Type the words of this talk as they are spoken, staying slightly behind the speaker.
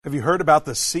Have you heard about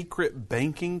the secret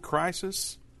banking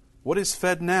crisis? What is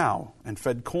FedNow and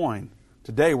FedCoin?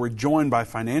 Today we're joined by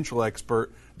financial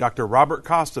expert Dr. Robert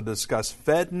Costa to discuss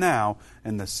FedNow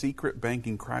and the secret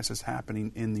banking crisis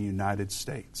happening in the United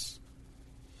States.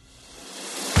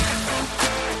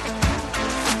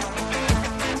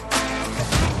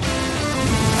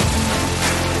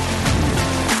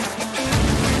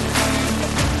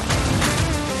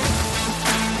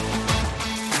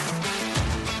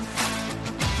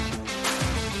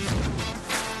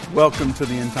 Welcome to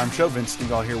the End Time Show. Vince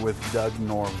Stegall here with Doug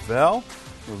Norvell.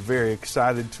 We're very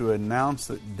excited to announce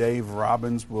that Dave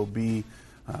Robbins will be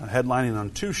headlining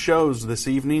on two shows this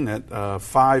evening at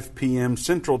 5 p.m.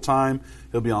 Central Time.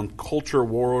 He'll be on Culture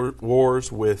Wars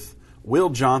with Will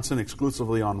Johnson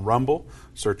exclusively on Rumble.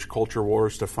 Search Culture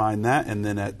Wars to find that. And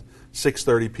then at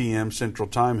 6:30 p.m. Central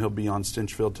Time, he'll be on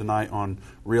Stinchfield Tonight on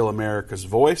Real America's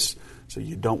Voice. So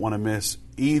you don't want to miss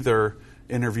either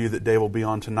interview that Dave will be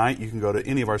on tonight. You can go to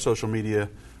any of our social media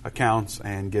accounts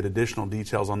and get additional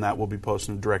details on that. We'll be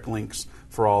posting direct links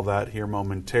for all that here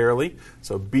momentarily.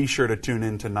 So be sure to tune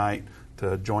in tonight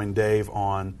to join Dave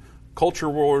on Culture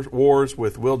Wars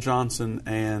with Will Johnson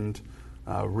and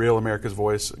Real America's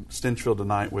Voice, Stinchfield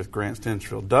Tonight with Grant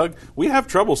Stinchfield. Doug, we have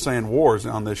trouble saying wars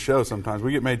on this show sometimes.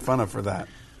 We get made fun of for that.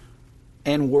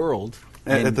 And world.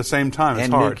 At the same time, it's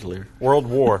and hard. Nuclear. World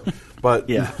war. But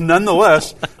Yeah.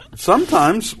 nonetheless,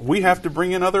 sometimes we have to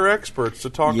bring in other experts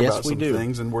to talk Yes, about we some do.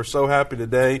 things. And we're so happy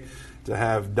today to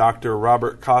have Dr.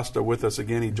 Robert Costa with us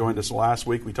again. He joined us last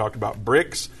week. We talked about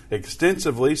BRICS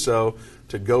extensively. So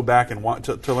to go back and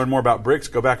to learn more about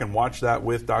BRICS, go back and watch that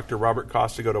with Dr. Robert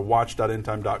Costa. Go to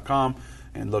watch.endtime.com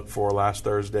and look for last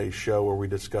Thursday's show where we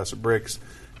discuss BRICS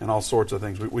and all sorts of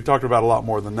things. We talked about a lot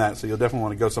more than that, so you'll definitely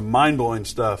want to go. Some mind-blowing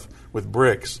stuff with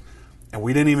BRICS. And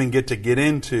we didn't even get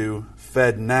into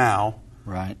FedNow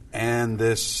Right. and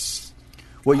this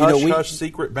hush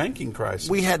secret banking crisis.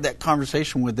 We had that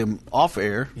conversation with him off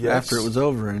air after it was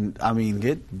over, and I mean,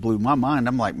 it blew my mind.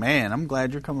 I'm like, man, I'm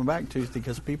glad you're coming back Tuesday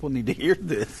because people need to hear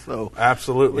this. So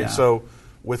Absolutely. Yeah. So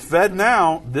with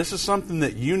FedNow, this is something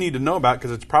that you need to know about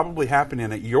because it's probably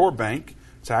happening at your bank.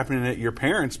 It's happening at your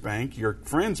parents' bank, your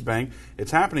friend's bank. It's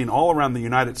happening all around the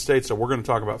United States. So we're going to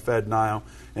talk about FedNow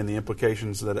and the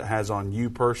implications that it has on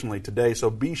you personally today. So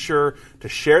be sure to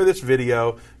share this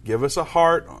video. Give us a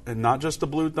heart, and not just a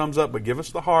blue thumbs up, but give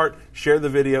us the heart. Share the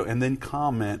video, and then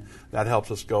comment. That helps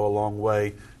us go a long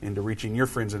way into reaching your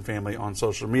friends and family on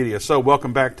social media. So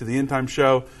welcome back to the End Time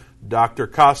Show. Dr.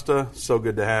 Costa, so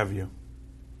good to have you.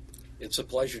 It's a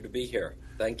pleasure to be here.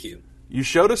 Thank you. You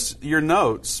showed us your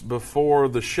notes before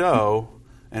the show,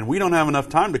 and we don't have enough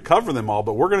time to cover them all,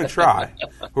 but we're going to try.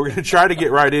 We're going to try to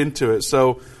get right into it.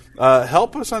 So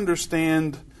help us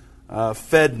understand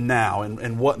FedNow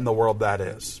and what in the world that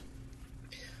is.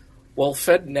 Well,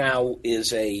 FedNow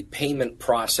is a payment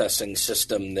processing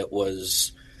system that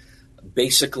was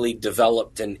basically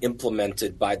developed and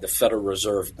implemented by the Federal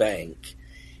Reserve Bank.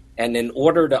 And in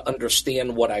order to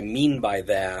understand what I mean by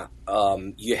that,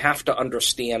 you have to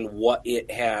understand what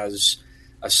it has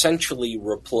essentially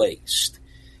replaced.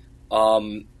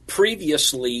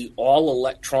 Previously, all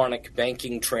electronic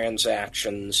banking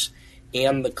transactions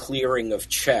and the clearing of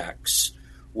checks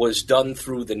was done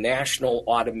through the National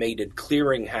Automated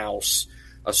Clearinghouse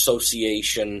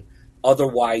Association,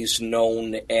 otherwise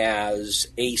known as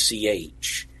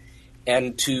ACH.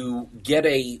 And to get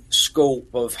a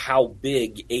scope of how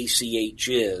big ACH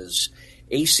is,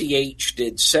 ACH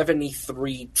did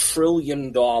 $73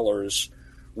 trillion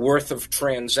worth of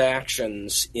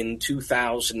transactions in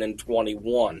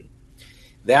 2021.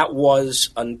 That was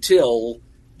until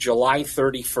July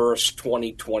 31st,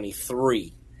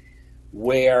 2023,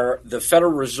 where the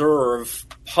Federal Reserve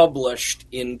published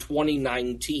in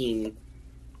 2019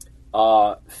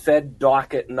 Fed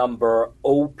docket number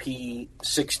OP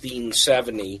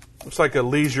 1670. Looks like a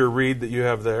leisure read that you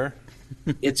have there.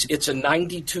 It's a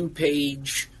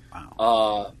 92-page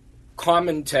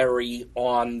commentary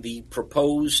on the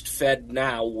proposed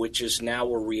FedNow, which is now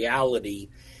a reality,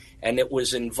 and it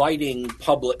was inviting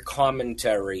public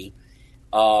commentary.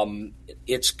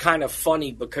 It's kind of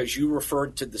funny because you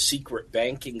referred to the secret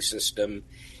banking system,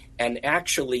 and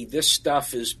actually this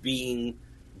stuff is being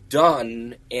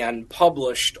done and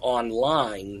published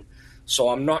online, so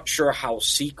I'm not sure how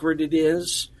secret it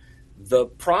is. The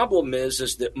problem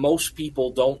is that most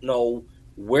people don't know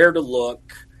where to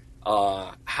look,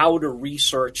 how to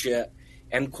research it,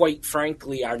 and quite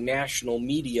frankly, our national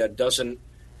media doesn't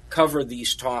cover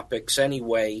these topics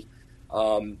anyway.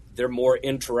 They're more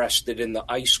interested in the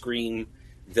ice cream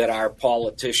that our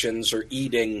politicians are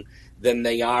eating than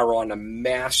they are on a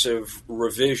massive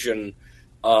revision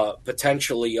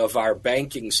potentially of our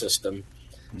banking system.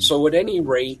 So at any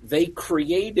rate, they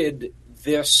created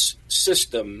this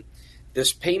system,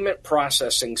 this payment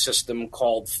processing system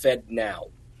called FedNow.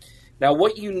 Now,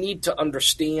 what you need to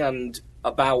understand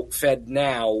about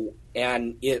FedNow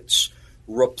and its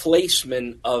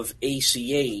replacement of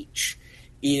ACH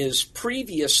is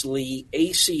previously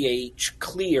ACH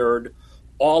cleared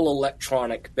all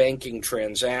electronic banking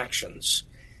transactions.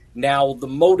 Now, the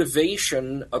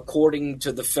motivation, according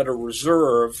to the Federal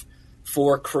Reserve,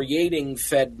 for creating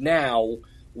FedNow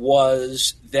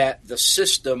was that the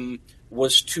system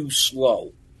was too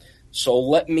slow.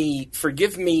 So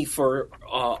forgive me for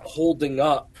holding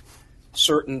up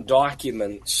certain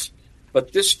documents,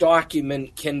 but this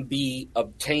document can be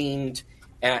obtained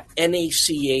at nach.org.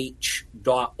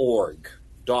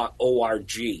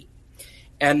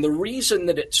 And the reason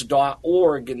that it's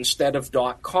 .org instead of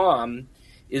 .com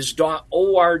is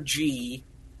 .org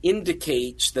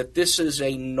indicates that this is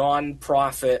a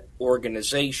nonprofit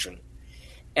organization.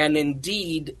 And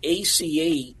indeed,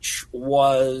 ACH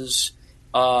was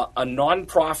a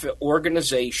nonprofit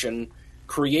organization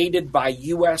created by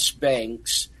U.S.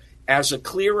 banks as a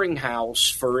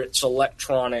clearinghouse for its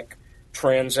electronic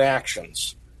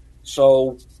transactions.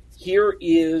 So here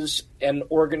is an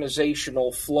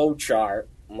organizational flow chart.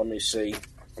 Let me see.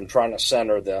 I'm trying to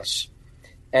center this.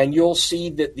 And you'll see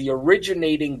that the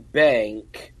originating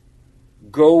bank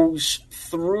goes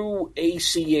through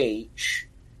ACH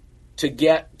to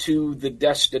get to the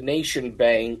destination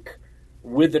bank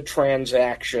with a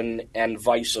transaction and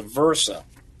vice versa.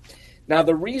 Now,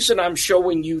 the reason I'm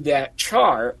showing you that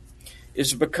chart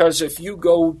is because if you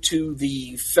go to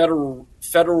the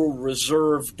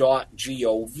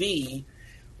federalreserve.gov,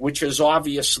 which is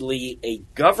obviously a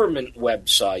government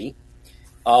website,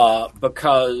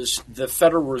 because the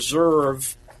Federal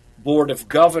Reserve Board of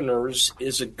Governors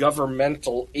is a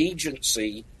governmental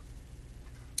agency.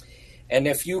 And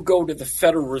if you go to the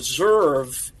Federal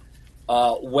Reserve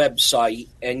website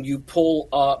and you pull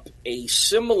up a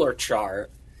similar chart,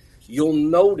 you'll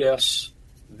notice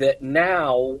that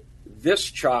now this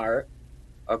chart,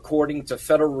 according to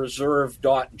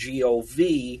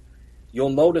federalreserve.gov, you'll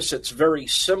notice it's very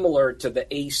similar to the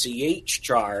ACH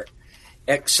chart,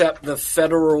 except the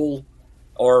federal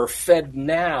or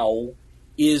FedNow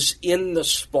is in the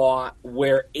spot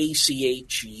where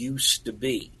ACH used to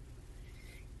be.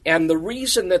 And the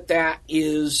reason that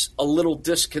is a little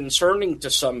disconcerting to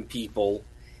some people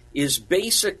is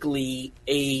basically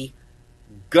a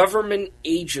government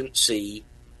agency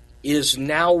is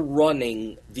now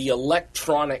running the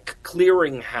electronic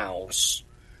clearinghouse,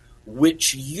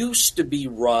 which used to be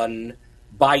run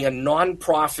by a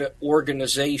nonprofit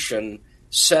organization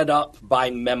set up by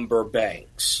member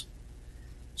banks.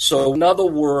 So, in other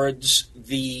words,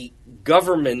 the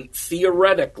government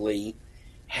theoretically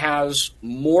has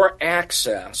more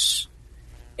access,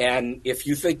 and if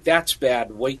you think that's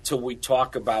bad, wait till we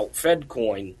talk about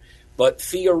FedCoin. But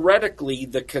theoretically,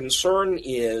 the concern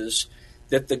is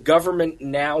that the government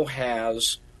now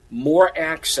has more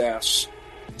access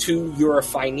to your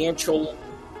financial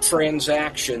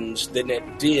transactions than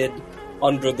it did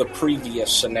under the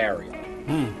previous scenario.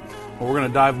 Well, we're going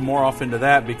to dive more off into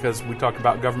that because we talk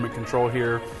about government control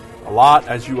here a lot,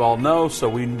 as you all know. So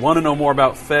we want to know more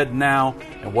about FedNow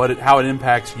and how it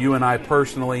impacts you and I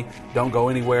personally. Don't go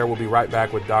anywhere. We'll be right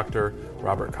back with Dr.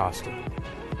 Robert Costa.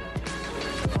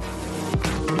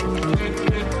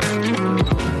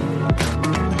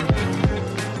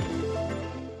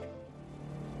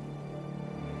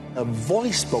 A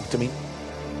voice spoke to me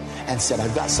and said,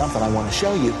 "I've got something I want to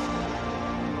show you."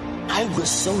 I was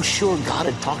so sure God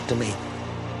had talked to me.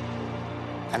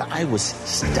 And I was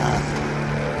stunned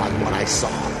by what I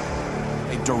saw.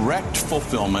 A direct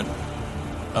fulfillment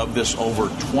of this over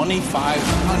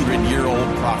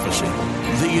 2,500-year-old prophecy.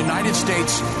 The United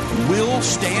States will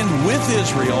stand with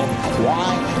Israel.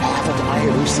 Why haven't I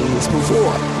ever seen this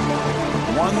before?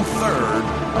 1/3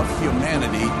 of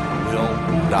humanity will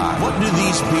die. What do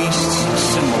these beasts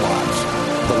symbolize?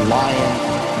 The lion,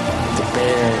 the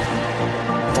bear,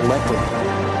 the leopard.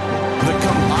 The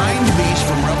combined beast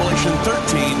from Revelation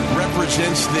 13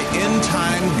 represents the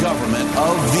end-time government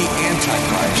of the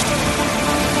Antichrist.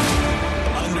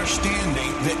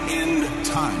 Understanding the end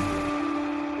time.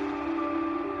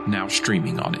 Now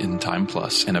streaming on Endtime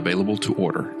Plus and available to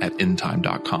order at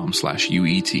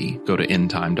endtime.com/UET. Go to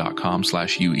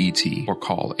endtime.com/UET or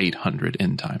call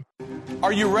 800-ENDTIME.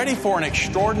 Are you ready for an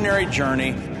extraordinary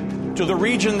journey to the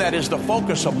region that is the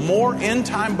focus of more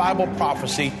end-time Bible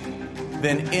prophecy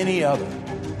than any other?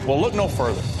 Well, look no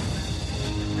further.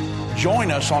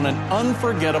 Join us on an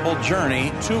unforgettable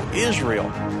journey to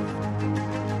Israel.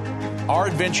 Our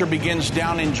adventure begins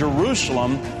down in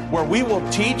Jerusalem, where we will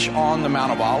teach on the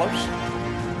Mount of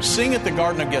Olives, sing at the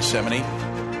Garden of Gethsemane,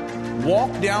 walk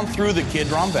down through the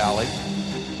Kidron Valley.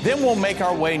 Then we'll make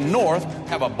our way north,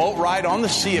 have a boat ride on the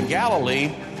Sea of Galilee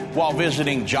while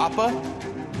visiting Joppa,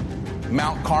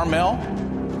 Mount Carmel,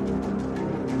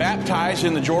 baptize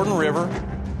in the Jordan River,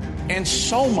 and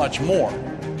so much more.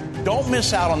 Don't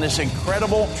miss out on this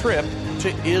incredible trip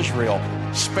to Israel.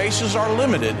 Spaces are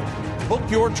limited. Book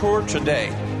your tour today.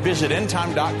 Visit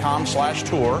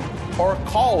endtime.com/tour or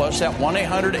call us at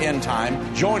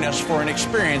 1-800-ENDTIME. Join us for an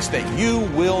experience that you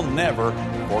will never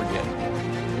forget.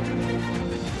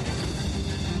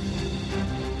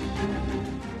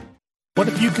 What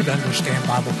if you could understand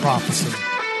Bible prophecy?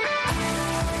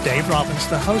 Dave Robbins,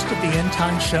 the host of the End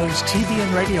Time Show's TV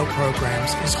and radio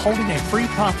programs, is holding a free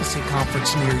prophecy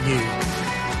conference near you.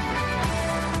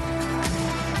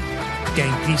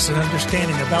 Gain peace and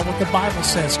understanding about what the Bible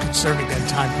says concerning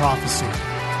end-time prophecy.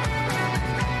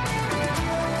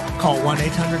 Call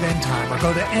 1-800-END-TIME or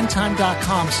go to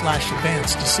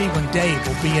endtime.com/events to see when Dave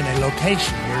will be in a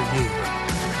location near you.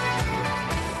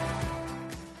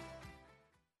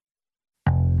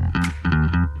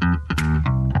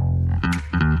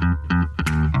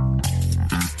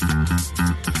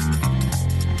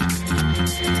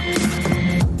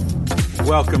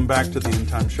 Welcome back to the End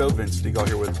Time Show. Vince Stegall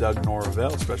here with Doug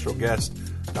Norvell, special guest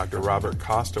Dr. Robert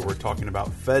Costa. We're talking about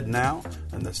FedNow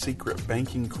and the secret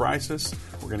banking crisis.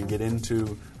 We're going to get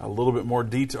into a lot more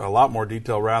detail,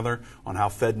 on how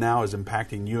FedNow is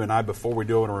impacting you and I. Before we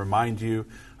do, I want to remind you,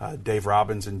 Dave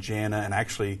Robbins and Jana, and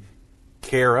actually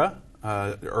Kara,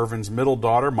 Irvin's middle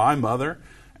daughter, my mother,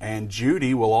 and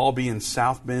Judy will all be in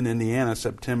South Bend, Indiana,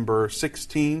 September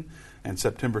 16th and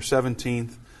September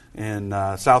 17th. In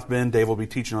South Bend, Dave will be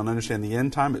teaching on Understanding the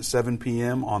End Time at 7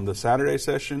 p.m. on the Saturday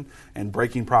session and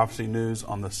Breaking Prophecy News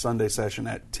on the Sunday session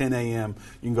at 10 a.m.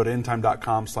 You can go to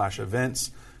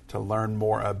endtime.com/events to learn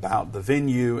more about the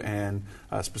venue and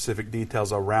specific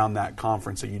details around that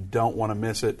conference, so you don't want to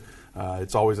miss it.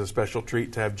 It's always a special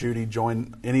treat to have Judy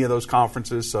join any of those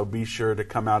conferences, so be sure to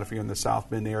come out if you're in the South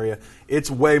Bend area.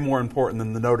 It's way more important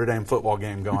than the Notre Dame football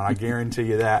game going, I guarantee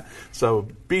you that. So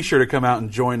be sure to come out and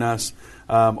join us.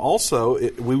 Also,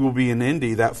 we will be in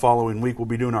Indy that following week. We'll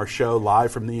be doing our show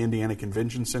live from the Indiana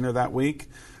Convention Center that week,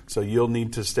 so you'll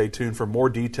need to stay tuned for more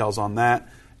details on that.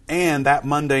 And that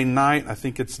Monday night, I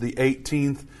think it's the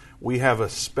 18th, we have a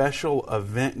special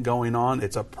event going on.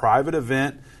 It's a private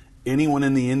event. Anyone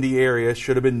in the Indy area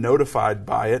should have been notified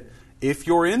by it. If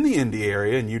you're in the Indy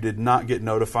area and you did not get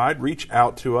notified, reach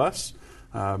out to us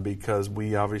because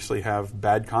we obviously have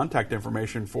bad contact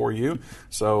information for you.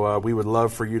 So we would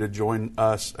love for you to join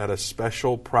us at a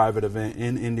special private event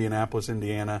in Indianapolis,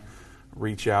 Indiana.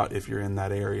 Reach out if you're in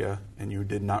that area and you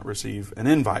did not receive an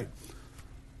invite.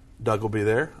 Doug will be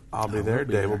there. I'll be there.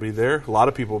 Dave will be there. A lot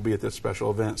of people will be at this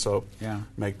special event, so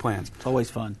make plans. It's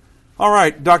always fun. All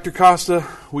right, Dr. Costa,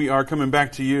 we are coming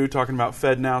back to you, talking about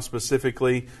FedNow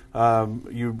specifically.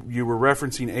 You were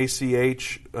referencing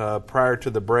ACH prior to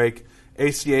the break.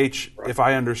 ACH, if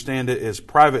I understand it, is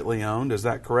privately owned. Is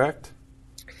that correct?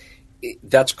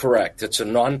 That's correct. It's a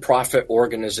nonprofit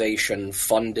organization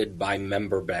funded by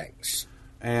member banks.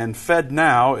 And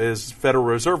FedNow is Federal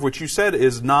Reserve, which you said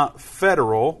is not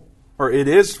federal, or it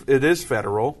is federal.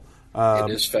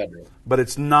 It is federal. But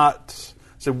it's not...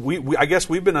 So I guess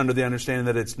we've been under the understanding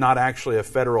that it's not actually a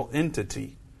federal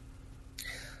entity.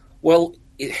 Well,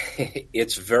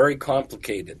 it's very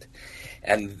complicated,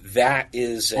 and that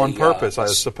is on purpose, I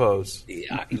suppose.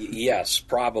 Yes,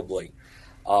 probably.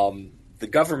 The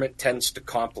government tends to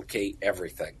complicate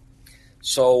everything.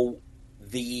 So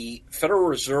the Federal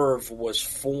Reserve was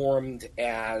formed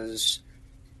as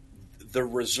the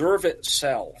reserve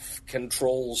itself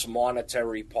controls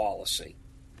monetary policy.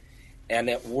 And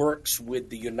it works with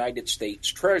the United States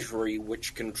Treasury,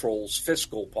 which controls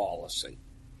fiscal policy.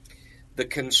 The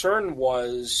concern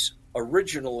was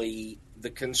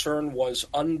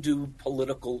undue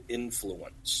political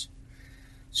influence.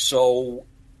 So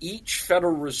each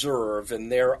Federal Reserve, and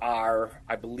there are,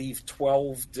 I believe,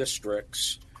 12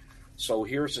 districts. So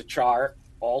here's a chart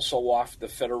also off the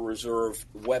Federal Reserve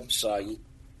website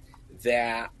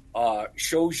that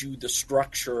shows you the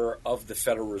structure of the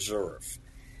Federal Reserve.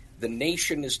 The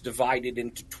nation is divided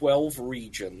into 12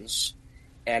 regions,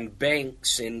 and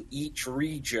banks in each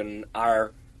region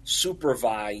are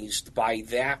supervised by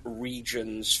that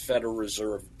region's Federal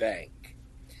Reserve Bank.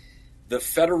 The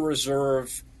Federal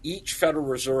Reserve, each Federal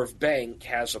Reserve Bank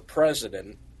has a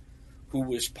president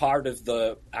who is part of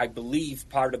the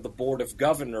Board of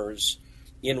Governors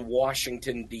in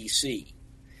Washington, D.C.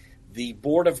 The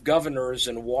Board of Governors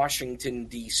in Washington,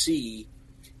 D.C.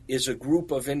 is a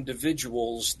group of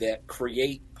individuals that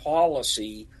create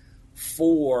policy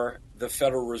for the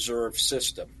Federal Reserve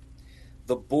System.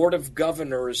 The Board of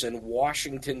Governors in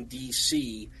Washington,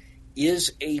 D.C.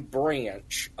 is a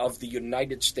branch of the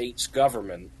United States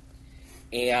government,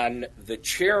 and the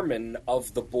chairman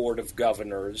of the Board of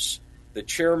Governors, the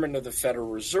chairman of the Federal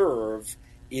Reserve,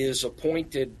 is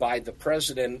appointed by the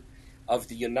President of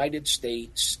the United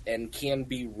States and can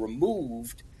be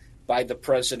removed by the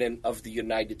President of the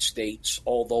United States,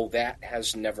 although that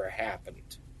has never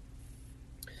happened.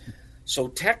 So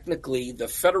technically, the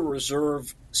Federal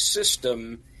Reserve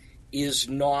System is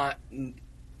not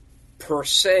per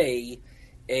se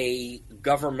a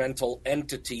governmental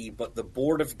entity, but the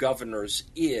Board of Governors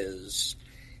is,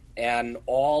 and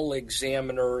all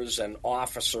examiners and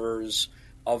officers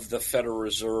of the Federal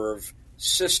Reserve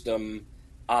System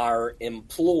are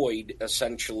employed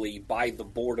essentially by the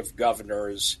Board of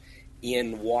Governors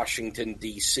in Washington,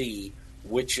 D.C.,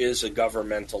 which is a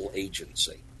governmental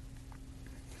agency.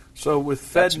 So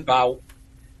with that's about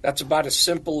as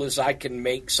simple as I can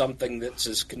make something that's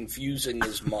as confusing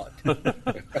as mud.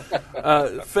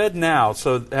 FedNow,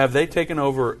 so have they taken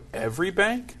over every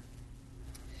bank?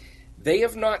 They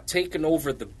have not taken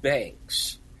over the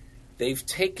banks. They've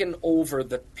taken over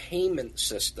the payment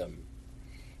system.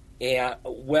 And,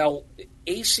 well,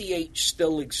 ACH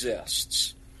still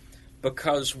exists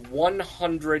because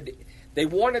they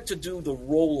wanted to do the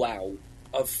rollout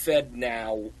of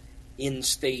FedNow in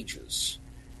stages.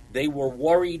 They were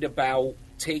worried about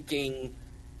taking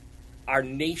our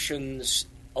nation's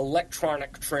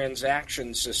electronic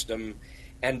transaction system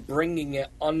and bringing it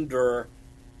under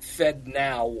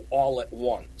FedNow all at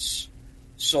once.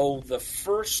 So the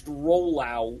first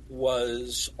rollout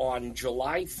was on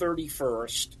July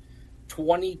 31st,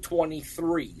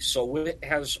 2023. So it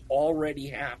has already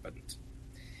happened.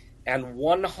 And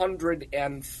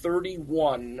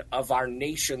 131 of our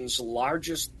nation's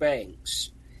largest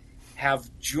banks have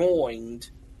joined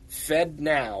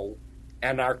FedNow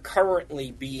and are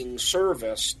currently being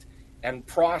serviced and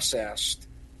processed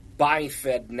by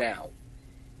FedNow.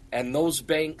 And those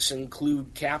banks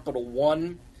include Capital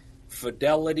One,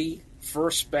 Fidelity,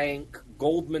 First Bank,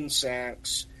 Goldman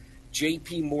Sachs,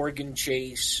 JP Morgan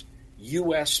Chase,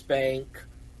 U.S. Bank,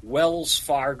 Wells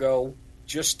Fargo,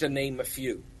 just to name a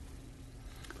few.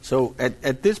 So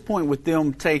at this point, with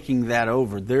them taking that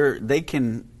over, they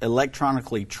can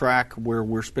electronically track where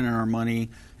we're spending our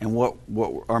money and what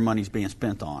our money's being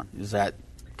spent on. Is that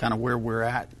kind of where we're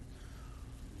at?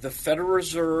 The Federal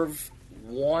Reserve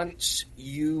wants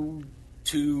you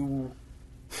to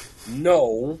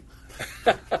know.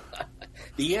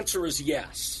 The answer is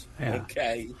yes. Yeah.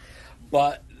 Okay.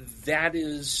 But that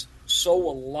is so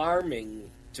alarming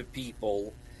to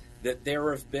people that there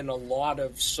have been a lot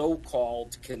of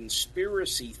so-called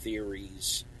conspiracy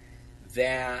theories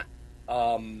that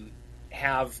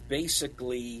have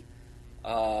basically,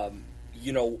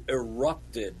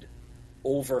 erupted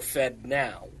over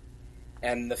FedNow.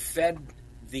 And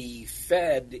the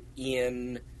Fed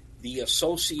in the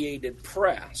Associated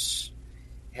Press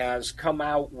has come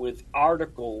out with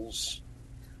articles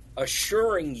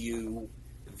assuring you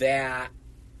that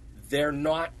they're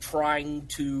not trying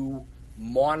to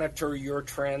monitor your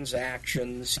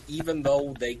transactions, even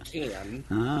though they can.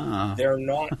 They're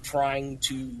not trying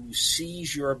to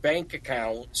seize your bank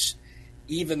accounts,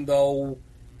 even though,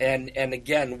 and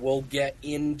again, we'll get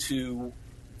into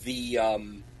the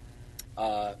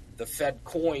Fed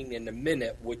coin in a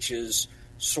minute, which is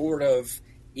sort of,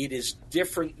 it is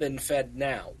different than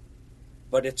FedNow,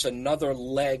 but it's another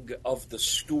leg of the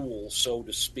stool, so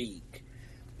to speak.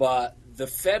 But the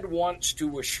Fed wants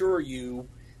to assure you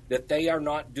that they are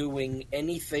not doing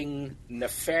anything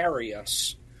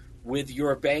nefarious with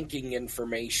your banking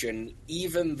information,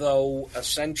 even though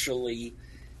essentially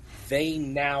they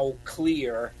now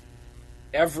clear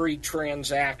every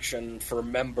transaction for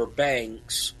member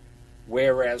banks,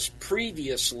 whereas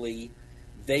previously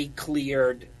they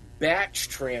cleared batch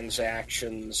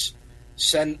transactions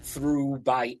sent through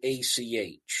by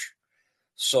ACH.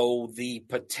 So the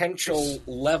potential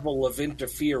level of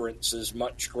interference is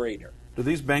much greater. Do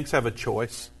these banks have a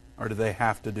choice, or do they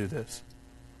have to do this?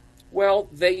 Well,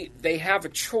 they have a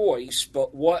choice,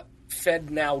 but what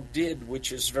FedNow did,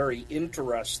 which is very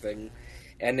interesting,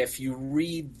 and if you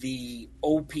read the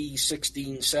OP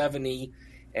 1670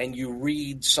 and you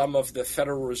read some of the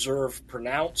Federal Reserve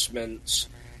pronouncements,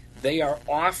 they are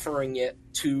offering it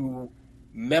to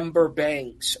member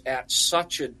banks at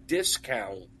such a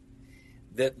discount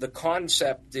that the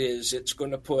concept is it's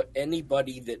going to put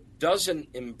anybody that doesn't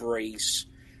embrace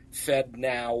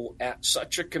FedNow at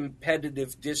such a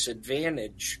competitive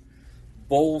disadvantage,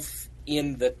 both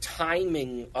in the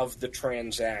timing of the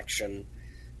transaction,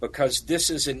 because this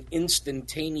is an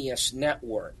instantaneous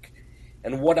network.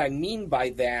 And what I mean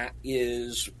by that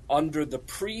is, under the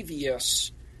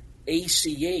previous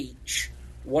ACH,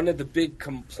 one of the big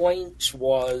complaints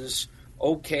was,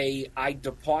 okay, I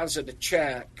deposit a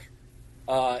check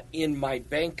in my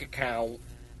bank account,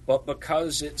 but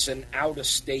because it's an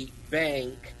out-of-state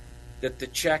bank that the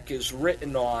check is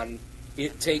written on,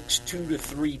 it takes 2 to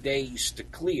 3 days to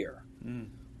clear.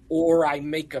 Or I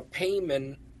make a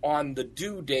payment on the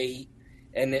due date,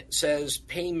 and it says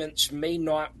payments may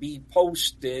not be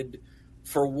posted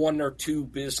for 1 or 2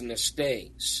 business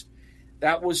days.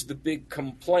 That was the big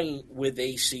complaint with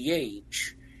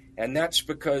ACH, and that's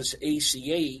because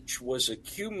ACH was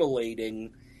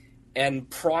accumulating and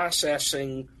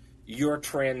processing your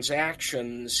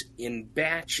transactions in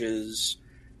batches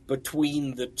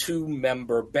between the 2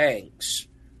 member banks,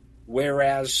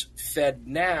 whereas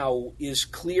FedNow is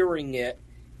clearing it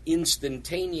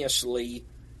instantaneously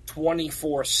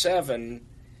 24/7,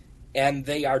 and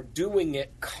they are doing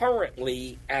it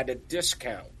currently at a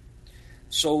discount.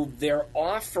 So they're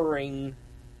offering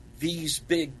these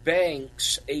big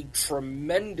banks a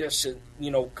tremendous,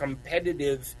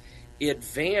 competitive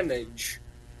advantage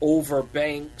over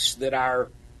banks that are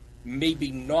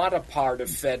maybe not a part of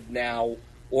FedNow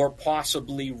or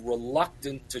possibly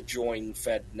reluctant to join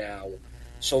FedNow.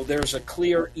 So there's a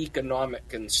clear economic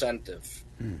incentive.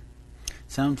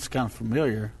 Sounds kind of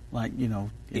familiar. Like,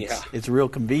 it's real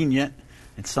convenient.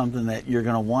 It's something that you're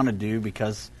going to want to do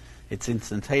because it's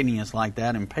instantaneous like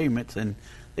that in payments, and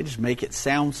they just make it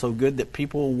sound so good that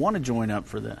people want to join up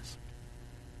for this.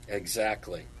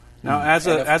 Exactly. Now, as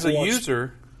a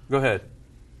user, go ahead.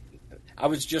 I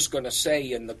was just going to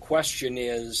say, and the question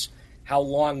is, how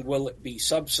long will it be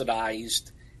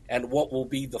subsidized, and what will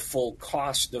be the full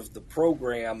cost of the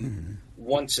program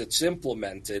once it's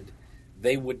implemented?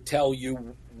 They would tell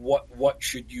you what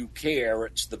should you care.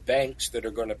 It's the banks that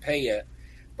are going to pay it.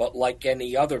 But like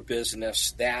any other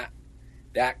business, that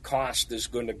cost is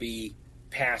going to be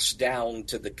passed down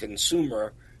to the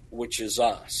consumer, which is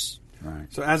us.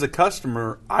 Right. So as a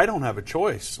customer, I don't have a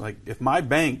choice. Like, if my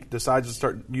bank decides to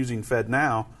start using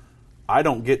FedNow, I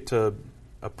don't get to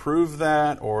approve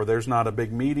that, or there's not a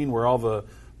big meeting where all the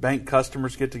bank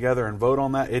customers get together and vote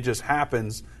on that. It just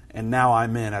happens, and now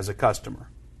I'm in as a customer.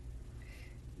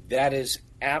 That is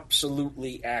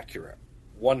absolutely accurate,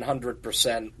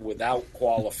 100% without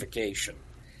qualification.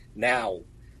 Now,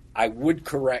 I would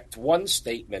correct one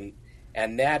statement,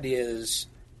 and that is,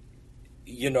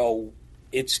 you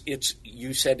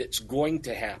said it's going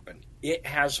to happen. It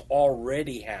has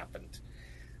already happened.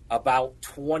 About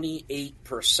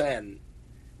 28%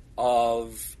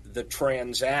 of the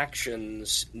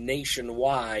transactions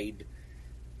nationwide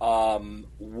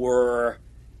were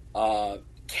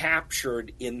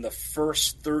captured in the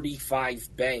first 35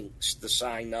 banks to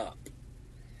sign up.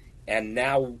 And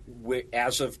now,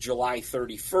 as of July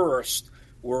 31st,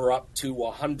 we're up to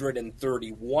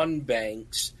 131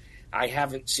 banks. I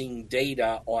haven't seen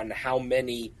data on how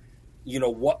many,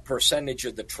 what percentage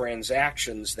of the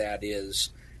transactions that is.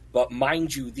 But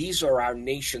mind you, these are our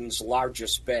nation's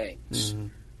largest banks. Mm-hmm.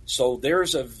 So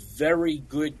there's a very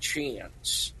good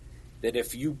chance that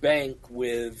if you bank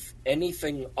with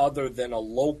anything other than a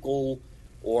local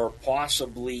or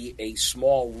possibly a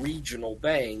small regional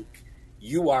bank,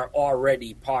 you are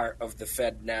already part of the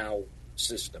FedNow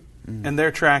system. Mm-hmm. And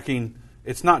they're tracking,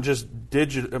 it's not just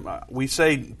digital.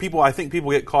 I think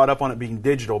people get caught up on it being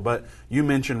digital, but you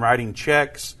mentioned writing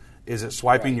checks. Is it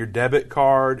swiping your debit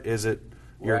card? Is it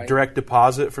your direct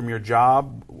deposit from your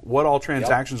job? What all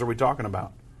transactions are we talking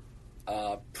about?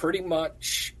 Pretty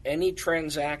much any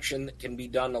transaction that can be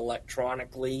done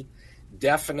electronically,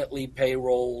 definitely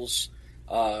payrolls.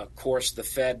 Of course, the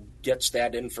Fed gets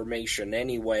that information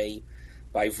anyway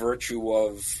by virtue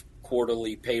of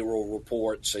quarterly payroll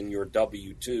reports and your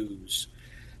W-2s.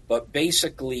 But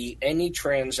basically, any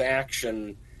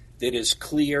transaction that is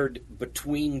cleared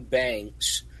between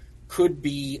banks could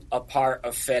be a part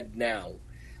of FedNow.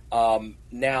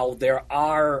 Now, there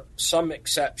are some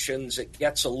exceptions. It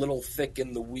gets a little thick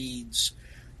in the weeds,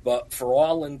 but for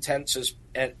all intents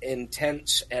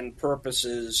and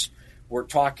purposes, we're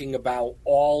talking about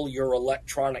all your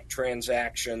electronic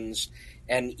transactions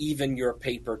and even your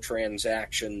paper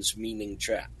transactions, meaning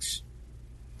checks.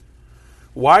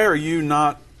 Why are you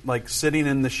not sitting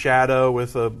in the shadow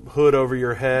with a hood over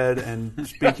your head and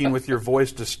speaking with your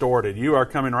voice distorted? You are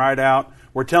coming right out.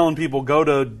 We're telling people, go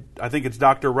to, I think it's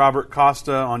Dr. Robert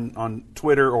Costa on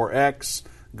Twitter or X.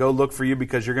 go look for you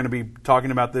because you're going to be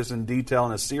talking about this in detail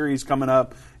in a series coming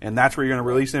up, and that's where you're going to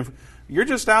release it. You're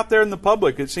just out there in the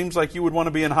public. It seems like you would want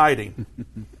to be in hiding.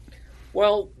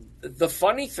 Well, the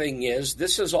funny thing is,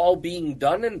 this is all being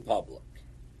done in public.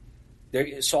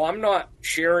 So I'm not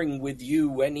sharing with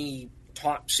you any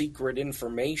top secret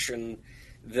information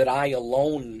that I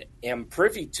alone am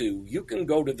privy to. You can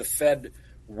go to the Fed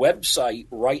website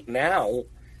right now,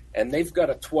 and they've got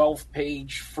a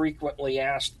 12-page frequently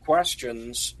asked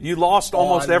questions. You lost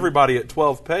almost everybody at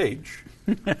 12-page.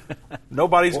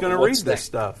 Nobody's going to read this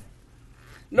stuff.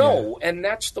 No, and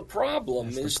that's the problem,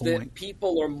 is that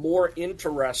people are more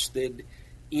interested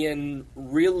in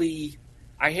really,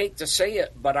 I hate to say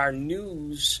it, but our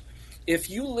news, if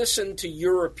you listen to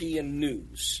European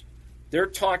news, they're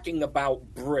talking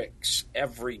about BRICS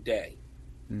every day.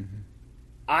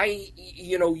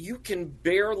 You can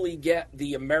barely get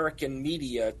the American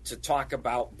media to talk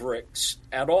about BRICS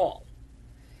at all.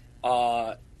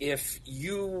 If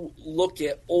you look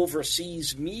at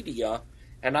overseas media,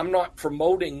 and I'm not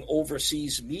promoting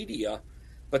overseas media,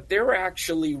 but they're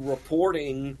actually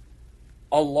reporting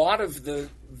a lot of the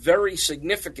very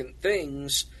significant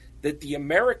things that the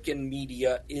American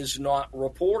media is not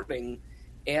reporting.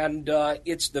 And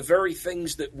it's the very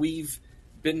things that we've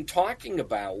been talking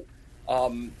about.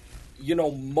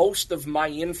 Most of my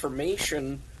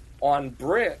information on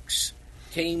BRICS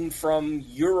came from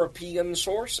European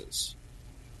sources,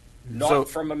 not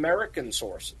from American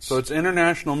sources. So it's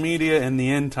international media and the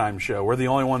End Time Show. We're the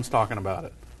only ones talking about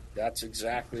it. That's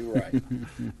exactly right.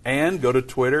 And go to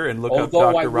Twitter and look up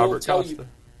Dr. Robert Costa.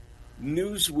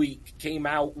 Newsweek came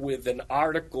out with an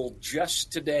article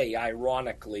just today,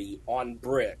 ironically, on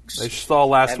BRICS. They saw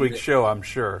last week's show, I'm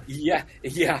sure. Yeah.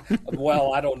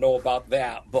 Well, I don't know about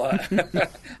that, but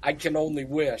I can only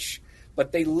wish.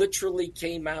 But they literally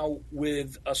came out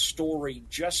with a story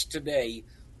just today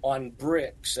on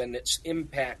BRICS and its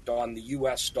impact on the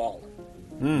U.S. dollar,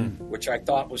 which I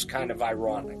thought was kind of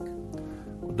ironic.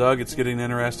 Well, Doug, it's getting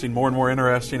interesting, more and more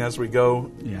interesting as we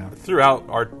go throughout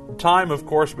our time, of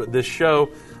course, but this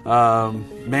show,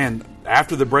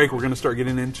 after the break, we're going to start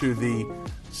getting into the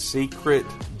secret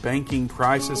banking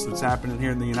crisis that's happening here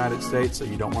in the United States, so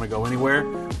you don't want to go anywhere.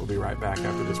 We'll be right back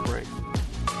after this break.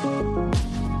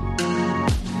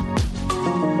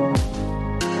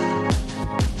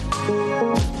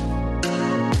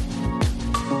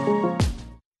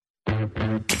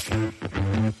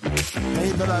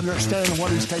 David, understanding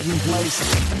what is taking place,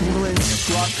 will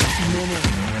instruct many.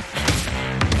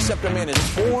 Except a man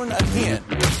is born again,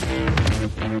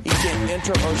 he can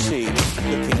enter or see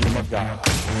the kingdom of God.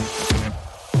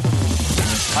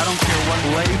 I don't care what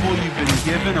label you've been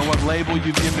given or what label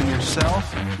you've given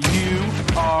yourself. You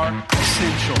are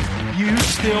essential. You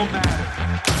still matter.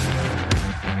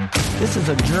 This is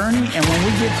a journey, and when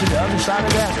we get to the other side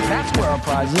of that, that's where our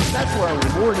prize is. That's where our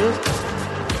reward is.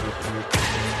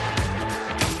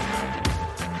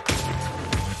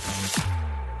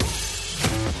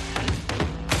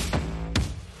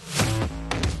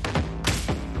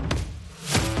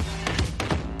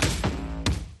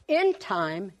 End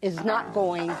time is not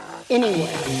going anywhere.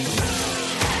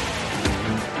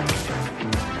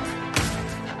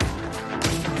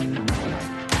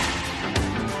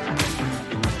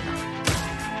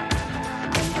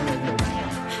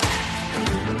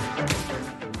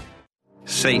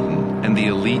 Satan and the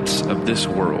elites of this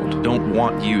world don't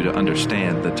want you to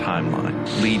understand the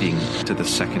timeline leading to the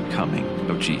second coming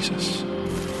of Jesus.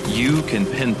 You can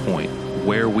pinpoint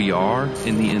where we are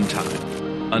in the end time,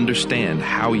 understand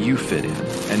how you fit in,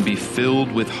 and be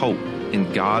filled with hope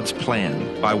in God's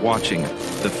plan by watching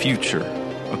The Future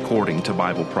According to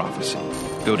Bible Prophecy.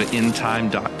 Go to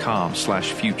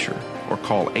endtime.com/future or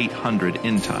call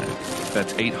 800-END-TIME.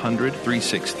 That's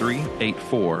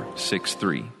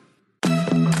 800-363-8463.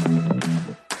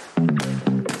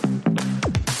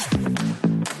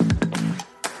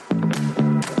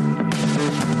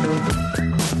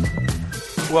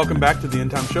 Welcome back to the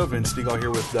End Time Show. Vince Stegall here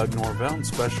with Doug Norvell and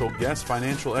special guest,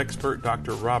 financial expert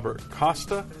Dr. Robert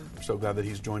Costa. We're so glad that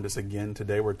he's joined us again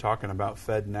today. We're talking about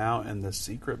FedNow and the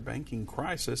secret banking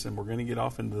crisis, and we're going to get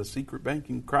off into the secret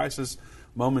banking crisis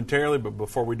momentarily. But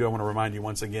before we do, I want to remind you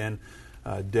once again,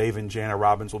 Dave and Jana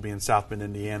Robbins will be in South Bend,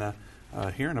 Indiana,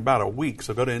 here in about a week.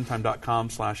 So go to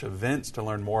endtime.com/events to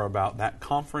learn more about that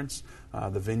conference,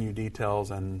 the venue details,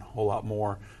 and a whole lot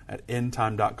more at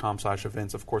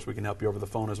endtime.com/events. Of course, we can help you over the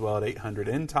phone as well at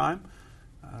 800-END-TIME.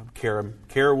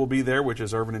 Kara will be there, which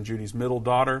is Irvin and Judy's middle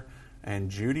daughter, and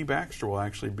Judy Baxter will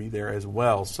actually be there as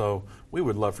well. So we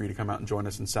would love for you to come out and join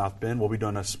us in South Bend. We'll be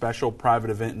doing a special private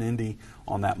event in Indy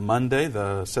on that Monday,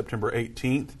 the September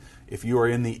 18th. If you are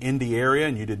in the Indy area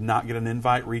and you did not get an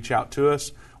invite, reach out to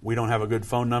us. We don't have a good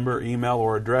phone number, email,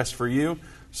 or address for you,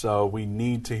 so we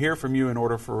need to hear from you in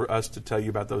order for us to tell you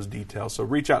about those details. So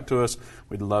reach out to us.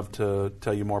 We'd love to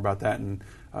tell you more about that and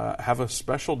have a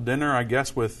special dinner, I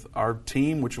guess, with our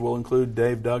team, which will include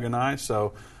Dave, Doug, and I.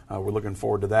 So we're looking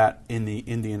forward to that in the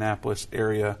Indianapolis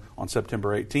area on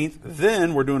September 18th.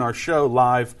 Then we're doing our show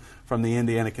live from the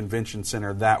Indiana Convention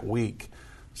Center that week.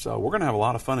 So we're going to have a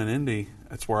lot of fun in Indy.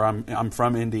 That's where I'm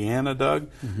from, Indiana, Doug,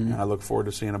 and I look forward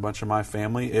to seeing a bunch of my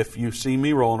family. If you see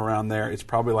me rolling around there, it's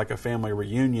probably like a family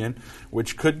reunion,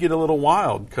 which could get a little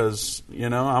wild because,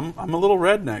 I'm a little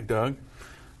redneck, Doug.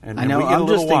 And I know. we get I'm a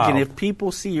little just thinking, wild. if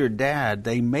people see your dad,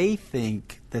 they may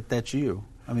think that that's you.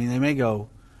 I mean, they may go,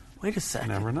 wait a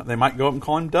second. You never know. They might go up and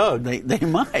call him Doug. They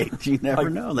might. You never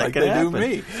know. That like could they happen. do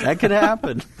me. That could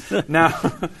happen. Now,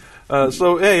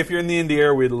 so, hey, if you're in the Indy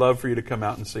area, we'd love for you to come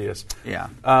out and see us. Yeah.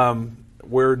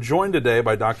 We're joined today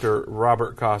by Dr.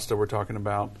 Robert Costa. We're talking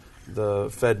about the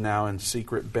FedNow and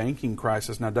secret banking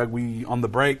crisis. Now, Doug, on the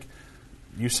break,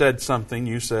 you said something.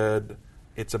 You said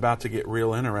it's about to get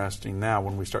real interesting now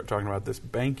when we start talking about this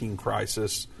banking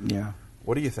crisis. Yeah.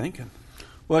 What are you thinking?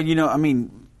 Well,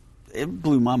 it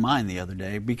blew my mind the other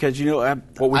day because,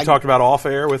 what we talked about off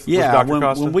air with Dr.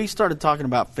 Costa? When we started talking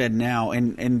about FedNow,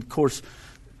 and of course,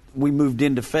 we moved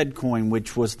into FedCoin,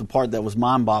 which was the part that was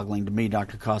mind-boggling to me,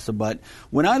 Dr. Costa. But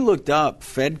when I looked up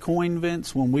FedCoin,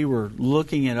 Vince, when we were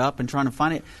looking it up and trying to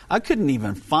find it, I couldn't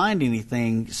even find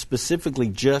anything specifically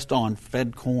just on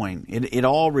FedCoin. It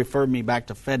all referred me back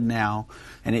to FedNow,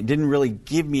 and it didn't really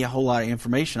give me a whole lot of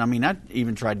information. I mean, I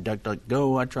even tried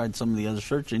DuckDuckGo. I tried some of the other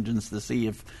search engines to see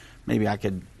if maybe I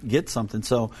could get something.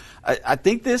 So I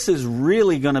think this is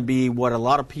really going to be what a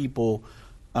lot of people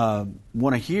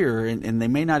want to hear, and they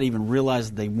may not even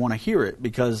realize they want to hear it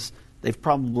because they've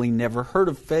probably never heard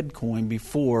of FedCoin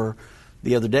before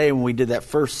the other day when we did that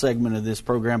first segment of this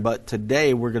program. But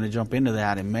today we're going to jump into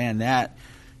that, and man, that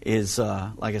is,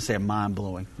 like I said,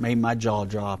 mind-blowing. Made my jaw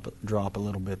drop a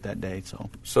little bit that day.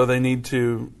 So they need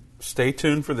to stay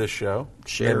tuned for this show.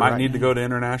 They might need to go to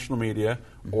international media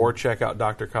or check out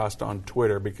Dr. Costa on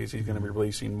Twitter because he's going to be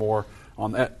releasing more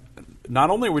on that.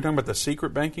 Not only are we talking about the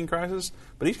secret banking crisis,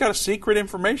 but he's got a secret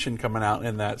information coming out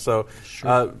in that. So,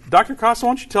 Dr. Costa,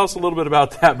 why don't you tell us a little bit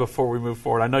about that before we move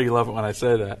forward? I know you love it when I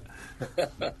say that.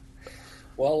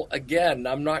 Well, again,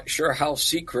 I'm not sure how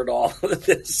secret all of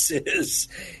this is.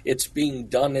 It's being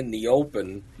done in the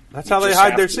open. That's how they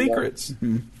hide their secrets.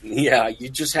 Yeah, you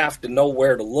just have to know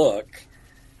where to look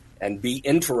and be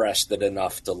interested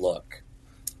enough to look.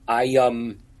 I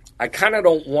kind of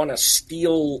don't want to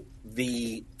steal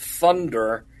the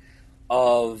thunder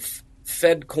of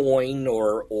FedCoin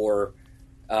or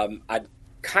I'd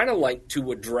kind of like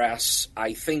to address,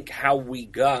 I think, how we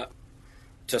got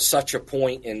to such a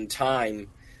point in time.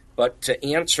 But to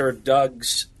answer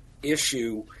Doug's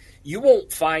issue, you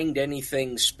won't find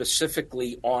anything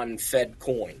specifically on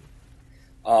FedCoin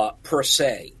per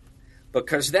se,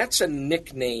 because that's a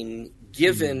nickname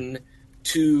given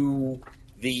to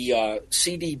the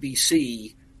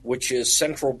CDBC, which is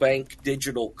Central Bank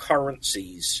Digital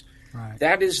Currencies. Right.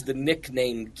 That is the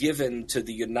nickname given to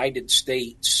the United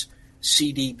States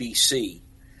CDBC.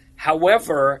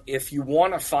 However, if you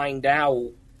want to find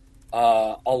out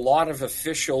a lot of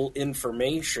official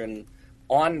information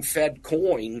on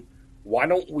FedCoin, why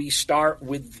don't we start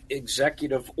with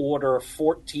Executive Order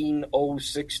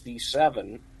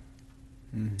 14067?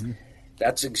 Mm-hmm.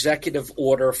 That's Executive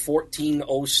Order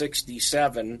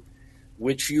 14067,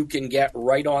 which you can get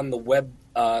right on the web,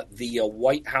 the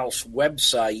White House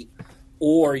website,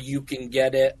 or you can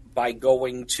get it by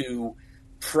going to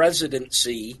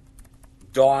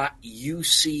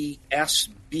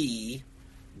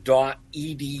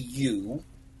presidency.ucsb.edu.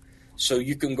 So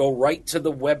you can go right to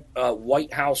the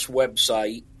White House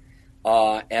website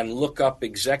and look up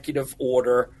Executive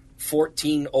Order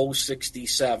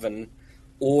 14067,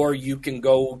 or you can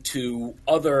go to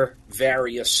other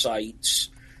various sites.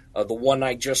 The one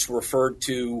I just referred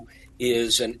to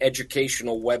is an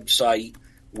educational website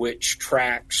which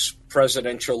tracks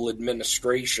presidential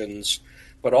administrations.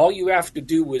 But all you have to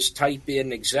do is type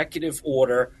in Executive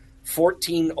Order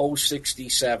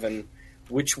 14067,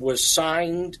 which was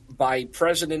signed by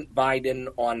President Biden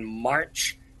on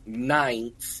March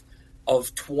 9th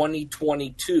of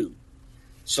 2022.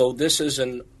 So this is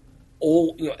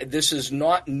this is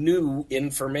not new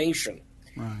information.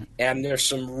 Right. And there's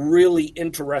some really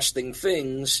interesting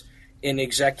things in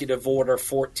Executive Order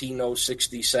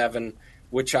 14067,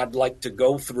 which I'd like to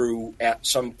go through at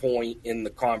some point in the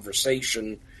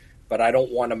conversation, but I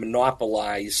don't want to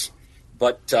monopolize.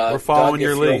 But we're following Doug,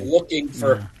 your if lead. You're looking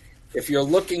if you're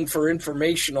looking for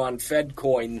information on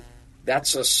FedCoin,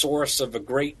 that's a source of a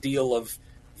great deal of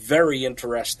very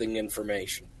interesting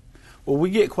information. Well, we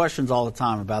get questions all the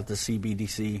time about the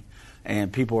CBDC,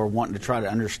 and people are wanting to try to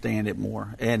understand it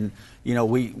more. And, you know,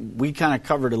 we kind of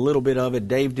covered a little bit of it.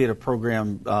 Dave did a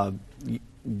program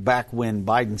back when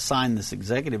Biden signed this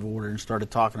executive order and started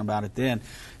talking about it then.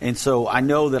 And so I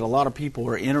know that a lot of people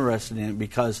are interested in it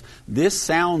because this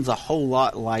sounds a whole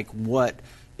lot like what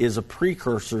is a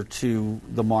precursor to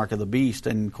the mark of the beast.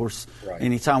 And, of course,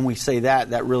 anytime we say that,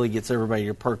 that really gets everybody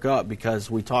to perk up because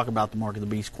we talk about the mark of the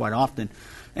beast quite often.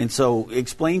 And so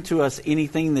explain to us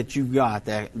anything that you've got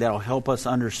that'll help us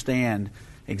understand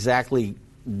exactly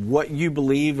what you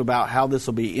believe about how this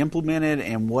will be implemented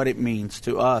and what it means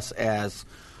to us as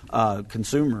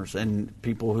consumers and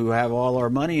people who have all our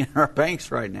money in our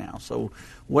banks right now. So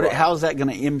how is that going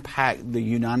to impact the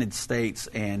United States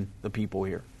and the people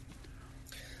here?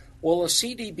 Well, a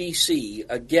CDBC,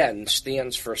 again,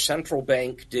 stands for Central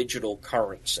Bank Digital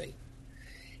Currency.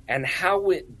 And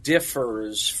how it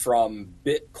differs from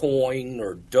Bitcoin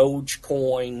or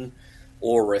Dogecoin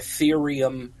or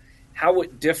Ethereum, how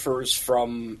it differs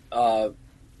from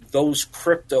those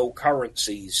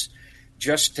cryptocurrencies,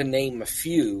 just to name a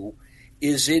few,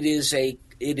 is it is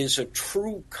a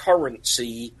true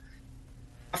currency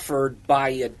offered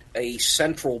by a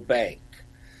central bank.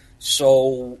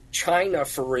 So China,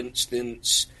 for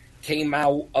instance, came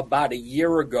out about a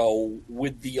year ago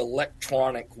with the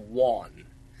electronic yuan,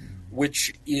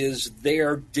 which is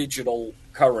their digital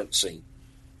currency.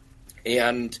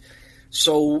 And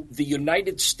so the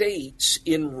United States,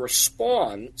 in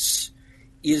response,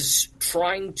 is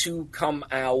trying to come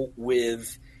out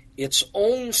with its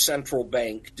own central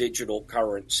bank digital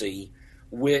currency,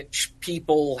 which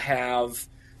people have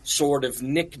sort of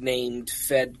nicknamed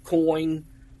FedCoin.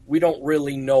 We don't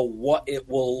really know what it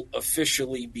will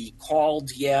officially be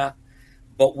called yet,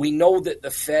 but we know that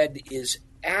the Fed is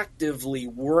actively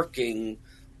working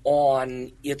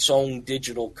on its own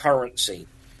digital currency.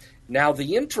 Now,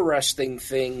 the interesting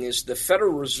thing is the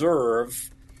Federal Reserve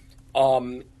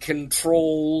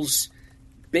controls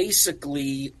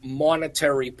basically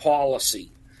monetary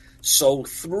policy. So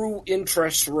through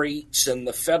interest rates and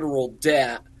the federal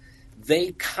debt,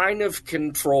 they kind of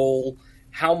control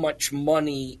how much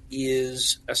money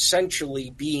is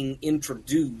essentially being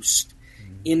introduced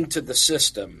into the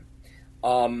system.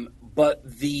 But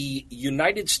the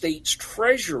United States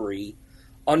Treasury,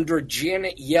 under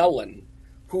Janet Yellen,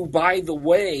 who, by the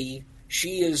way,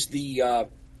 she is the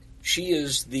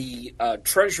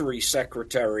Treasury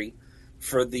Secretary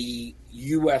for the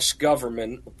U.S.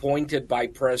 government, appointed by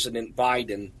President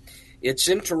Biden. It's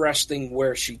interesting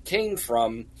where she came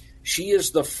from. She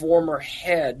is the former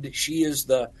head, she is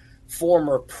the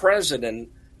former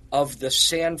president of the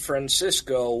San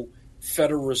Francisco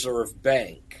Federal Reserve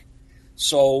Bank.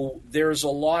 So there's a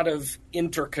lot of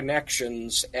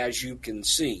interconnections, as you can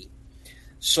see.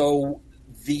 So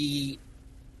the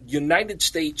United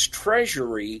States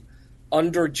Treasury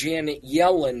under Janet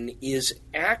Yellen is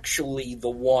actually the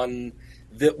one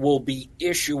that will be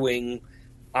issuing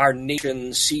our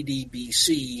nation's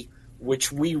CDBC,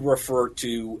 which we refer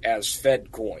to as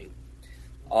FedCoin.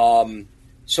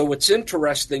 So it's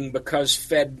interesting because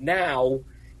FedNow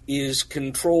is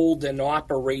controlled and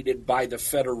operated by the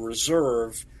Federal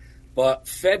Reserve, but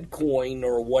FedCoin,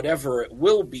 or whatever it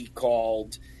will be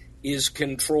called, is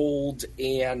controlled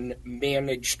and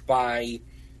managed by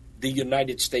the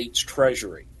United States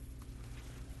Treasury.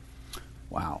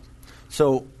 Wow.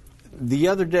 So the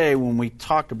other day when we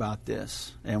talked about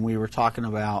this, and we were talking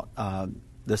about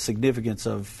the significance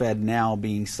of FedNow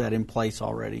being set in place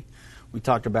already, we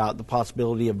talked about the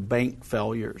possibility of bank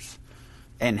failures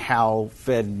and how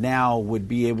FedNow would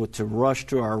be able to rush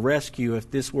to our rescue if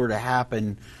this were to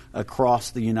happen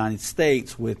across the United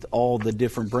States with all the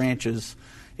different branches,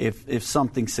 if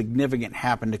something significant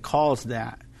happened to cause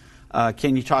that.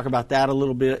 Can you talk about that a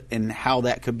little bit and how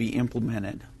that could be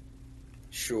implemented?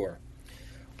 Sure.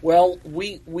 Well,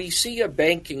 we see a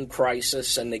banking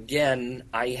crisis, and again,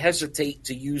 I hesitate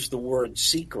to use the word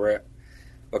secret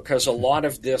because a lot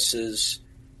of this is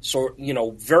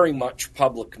very much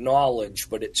public knowledge,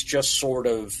 but it's just sort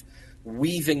of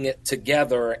weaving it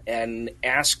together and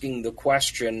asking the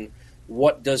question,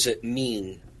 what does it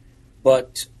mean?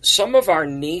 But some of our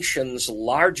nation's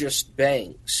largest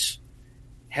banks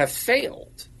have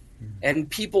failed, and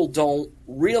people don't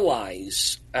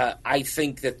realize, I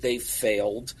think, that they've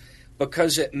failed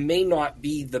because it may not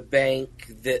be the bank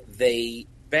that they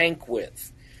bank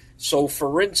with. So,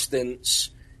 for instance,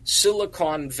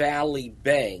 Silicon Valley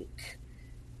Bank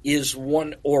is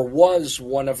one, or was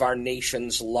one, of our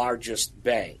nation's largest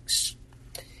banks.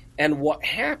 And what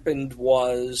happened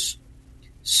was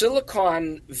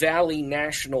Silicon Valley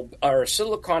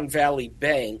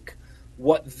Bank,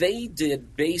 what they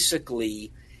did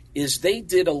basically is they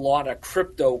did a lot of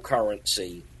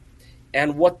cryptocurrency.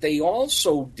 And what they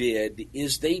also did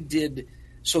is they did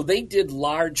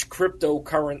large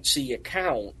cryptocurrency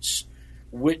accounts,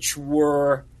 which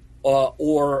were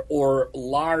or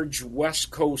large West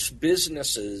Coast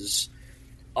businesses,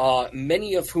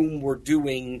 many of whom were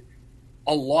doing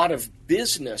a lot of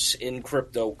business in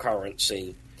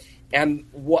cryptocurrency. And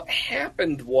what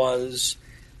happened was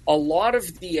a lot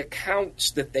of the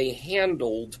accounts that they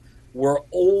handled were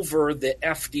over the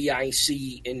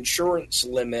FDIC insurance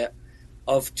limit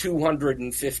of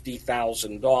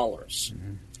 $250,000.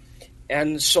 Mm-hmm.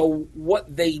 And so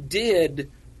what they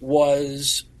did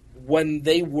was, when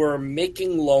they were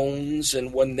making loans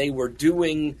and when they were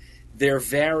doing their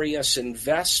various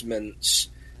investments,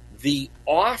 the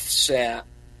offset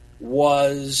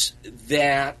was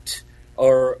that,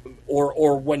 or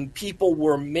when people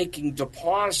were making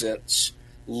deposits,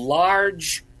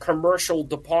 large commercial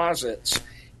deposits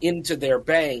into their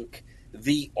bank,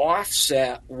 the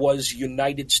offset was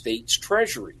United States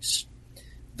Treasuries.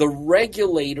 The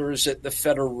regulators at the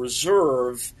Federal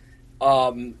Reserve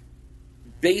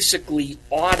basically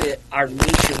audit our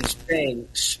nation's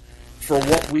banks for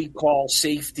what we call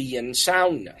safety and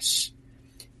soundness.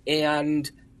 And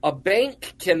a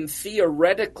bank can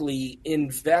theoretically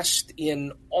invest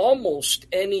in almost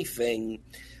anything,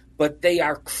 but they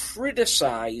are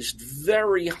criticized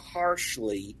very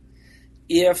harshly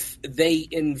if they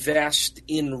invest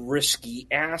in risky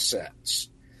assets.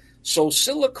 So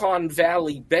Silicon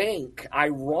Valley Bank,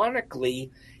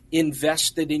 ironically,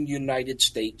 invested in United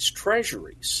States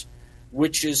Treasuries,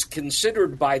 which is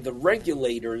considered by the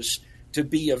regulators to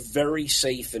be a very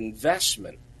safe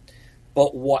investment.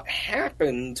 But what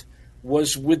happened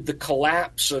was, with the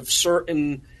collapse of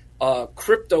certain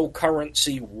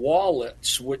cryptocurrency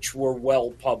wallets, which were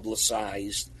well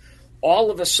publicized,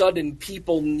 all of a sudden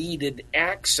people needed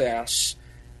access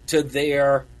to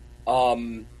their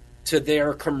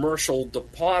commercial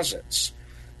deposits.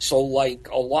 So like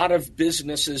a lot of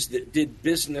businesses that did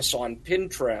business on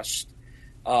Pinterest,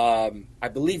 I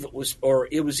believe it was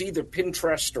either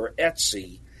Pinterest or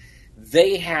Etsy,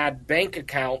 they had bank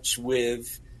accounts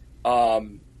with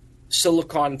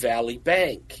Silicon Valley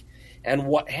Bank. And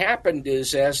what happened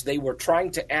is, as they were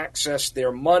trying to access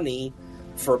their money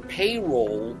for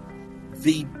payroll,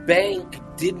 the bank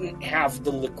didn't have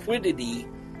the liquidity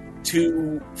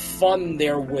to fund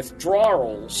their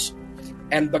withdrawals.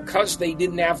 And because they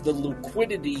didn't have the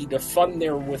liquidity to fund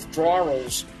their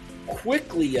withdrawals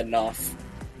quickly enough,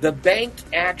 the bank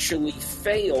actually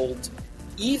failed,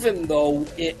 even though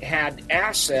it had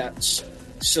assets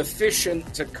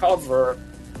sufficient to cover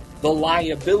the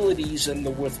liabilities and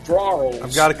the withdrawals.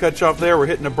 I've got to cut you off there. We're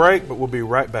hitting a break, but we'll be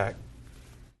right back.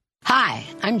 Hi,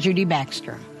 I'm Judy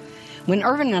Baxter. When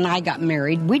Irvin and I got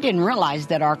married, we didn't realize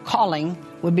that our calling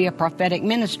would be a prophetic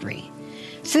ministry.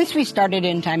 Since we started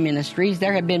End Time Ministries,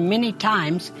 there have been many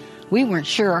times we weren't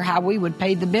sure how we would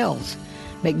pay the bills,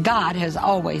 but God has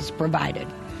always provided.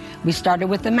 We started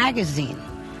with a magazine,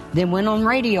 then went on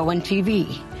radio and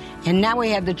TV, and now we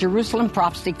have the Jerusalem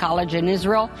Prophecy College in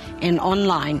Israel and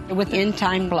online with End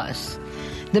Time Plus.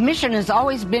 The mission has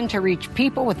always been to reach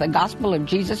people with the gospel of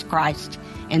Jesus Christ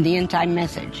and the end time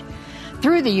message.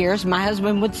 Through the years, my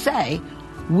husband would say,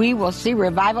 we will see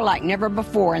revival like never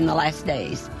before in the last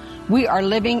days. We are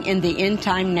living in the end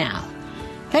time now.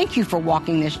 Thank you for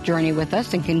walking this journey with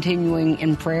us and continuing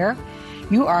in prayer.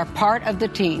 You are a part of the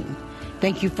team.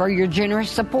 Thank you for your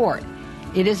generous support.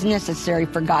 It is necessary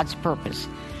for God's purpose.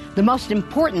 The most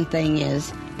important thing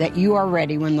is that you are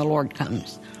ready when the Lord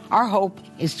comes. Our hope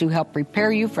is to help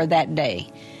prepare you for that day.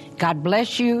 God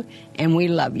bless you, and we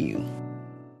love you.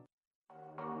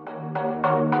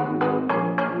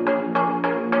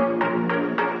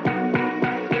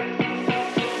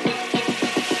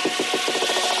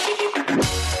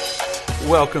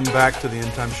 Welcome back to the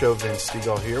End Time Show. Vince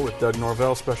Stegall here with Doug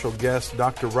Norvell, special guest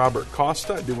Dr. Robert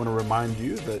Costa. I do want to remind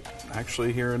you that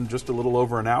actually here in just a little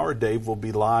over an hour, Dave will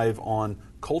be live on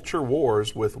Culture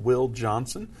Wars with Will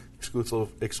Johnson,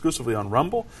 exclusively on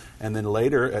Rumble. And then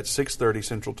later at 6:30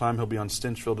 Central Time, he'll be on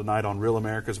Stinchville Tonight on Real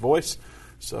America's Voice.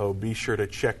 So be sure to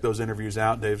check those interviews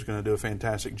out. Dave's going to do a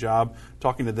fantastic job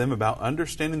talking to them about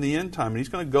understanding the end time. And he's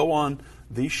going to go on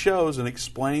these shows and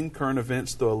explain current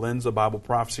events through a lens of Bible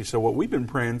prophecy. So what we've been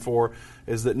praying for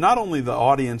is that not only the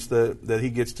audience that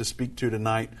he gets to speak to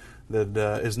tonight,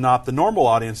 that is not the normal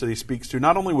audience that he speaks to.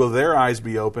 Not only will their eyes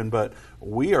be open, but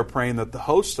we are praying that the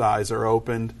host's eyes are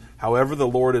opened however the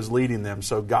Lord is leading them.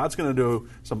 So God's going to do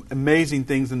some amazing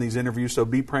things in these interviews, so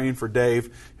be praying for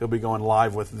Dave. He'll be going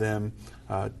live with them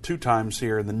 2 times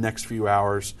here in the next few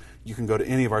hours. You can go to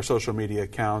any of our social media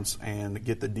accounts and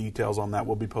get the details on that.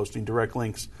 We'll be posting direct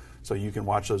links so you can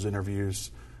watch those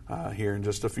interviews here in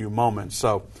just a few moments.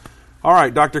 So, all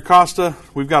right, Dr. Costa,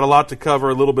 we've got a lot to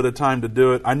cover, a little bit of time to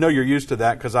do it. I know you're used to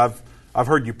that because I've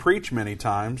heard you preach many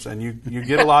times, and you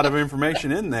get a lot of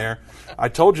information in there. I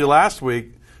told you last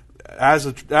week,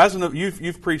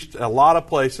 you've preached a lot of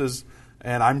places,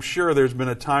 and I'm sure there's been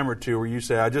a time or two where you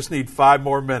say, I just need 5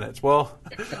 more minutes. Well,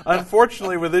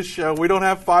 unfortunately with this show, we don't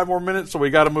have 5 more minutes, so we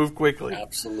got to move quickly.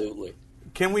 Absolutely.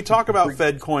 Can we talk about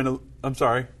FedCoin? I'm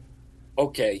sorry.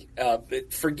 Okay.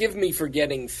 Forgive me for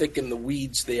getting thick in the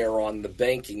weeds there on the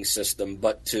banking system,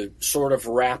 but to sort of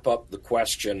wrap up the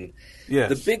question, yes.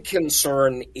 The big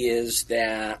concern is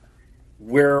that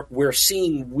we're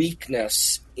seeing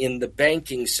weakness in the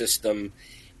banking system,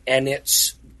 and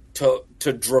it's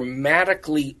to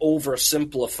dramatically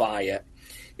oversimplify it.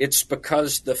 It's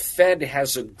because the Fed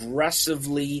has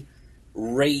aggressively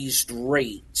raised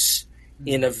rates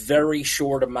in a very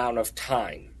short amount of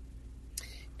time.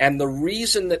 And the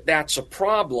reason that that's a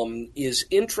problem is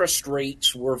interest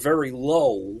rates were very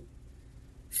low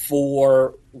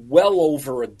for well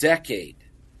over a decade.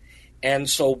 And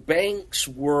so banks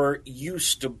were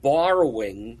used to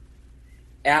borrowing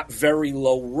at very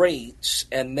low rates,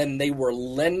 and then they were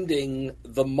lending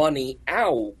the money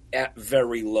out at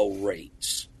very low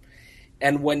rates.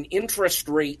 And when interest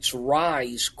rates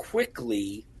rise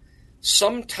quickly,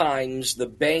 sometimes the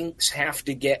banks have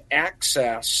to get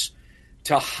access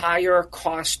to higher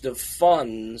cost of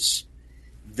funds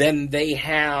than they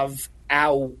have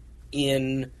out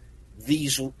in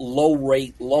these low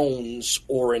rate loans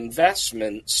or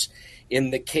investments.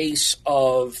 In the case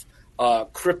of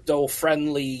crypto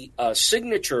friendly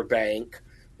Signature Bank,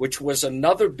 which was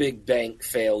another big bank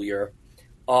failure,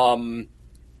 the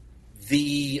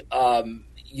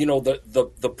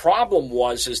problem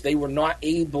was they were not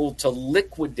able to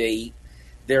liquidate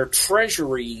their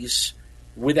treasuries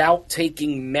without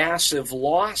taking massive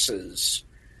losses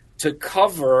to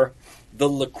cover the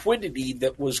liquidity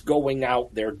that was going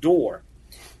out their door.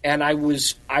 And I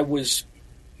was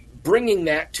bringing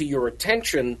that to your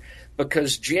attention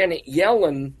because Janet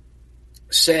Yellen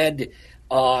said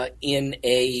in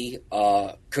a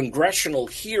congressional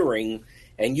hearing,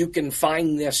 and you can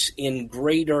find this in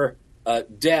greater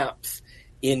depth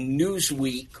in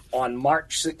Newsweek on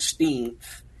March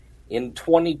 16th in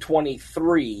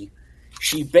 2023,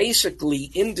 she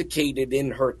basically indicated in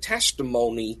her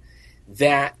testimony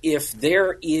that if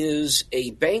there is a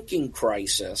banking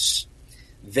crisis,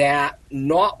 that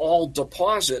not all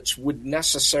deposits would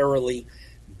necessarily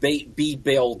be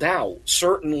bailed out.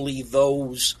 Certainly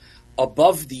those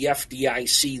above the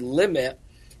FDIC limit,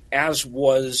 as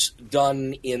was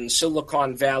done in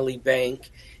Silicon Valley Bank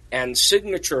and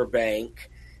Signature Bank,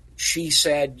 she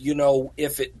said,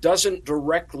 if it doesn't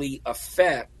directly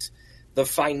affect the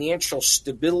financial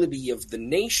stability of the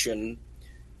nation,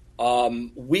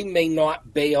 we may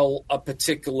not bail a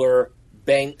particular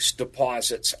bank's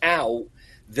deposits out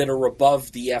that are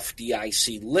above the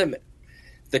FDIC limit.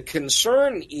 The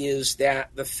concern is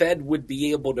that the Fed would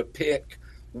be able to pick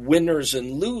winners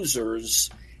and losers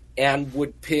and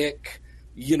would pick,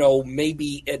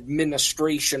 maybe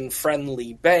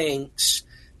administration-friendly banks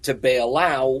to bail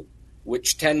out,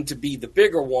 which tend to be the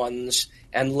bigger ones,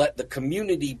 and let the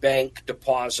community bank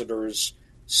depositors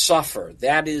suffer.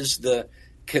 That is the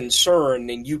concern,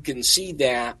 and you can see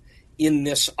that in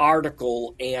this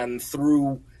article and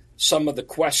through some of the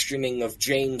questioning of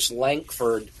James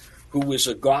Lankford, who is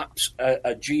a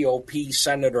GOP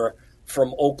senator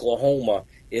from Oklahoma.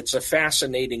 It's a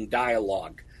fascinating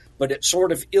dialogue, but it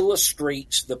sort of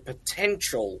illustrates the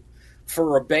potential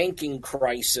for a banking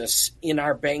crisis in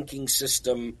our banking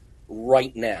system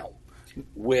right now,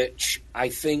 which I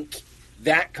think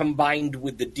that combined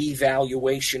with the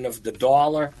devaluation of the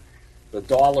dollar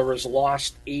has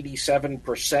lost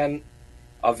 87%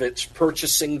 of its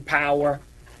purchasing power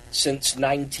since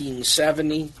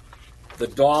 1970. The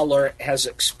dollar has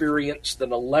experienced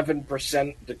an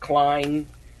 11% decline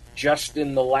just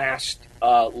in the last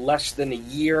less than a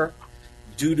year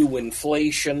due to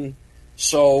inflation.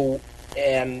 So,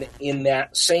 and in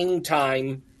that same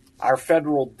time, our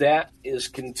federal debt is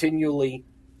continually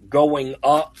going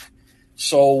up.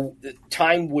 So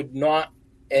time would not,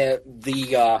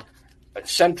 the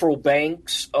central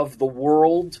banks of the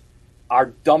world are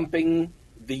dumping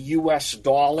the U.S.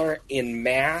 dollar in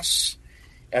mass.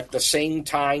 at the same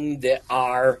time that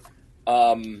our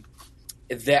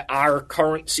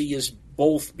currency is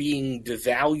both being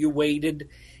devaluated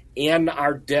and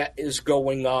our debt is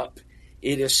going up,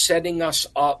 it is setting us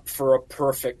up for a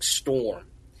perfect storm.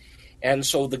 And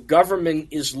so the government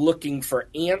is looking for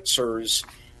answers.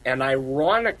 And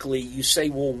ironically, you say,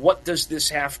 well, what does this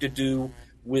have to do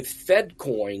with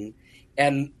FedCoin?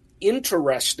 And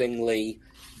interestingly,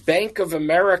 Bank of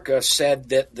America said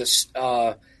that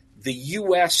the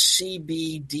U.S.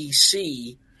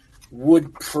 CBDC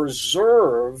would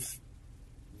preserve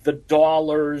the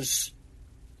dollar's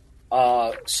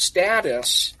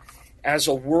status as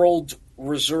a world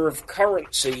reserve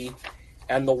currency,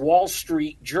 and the Wall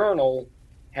Street Journal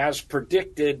has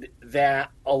predicted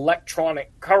that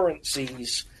electronic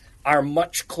currencies are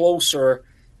much closer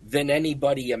than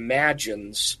anybody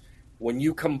imagines. When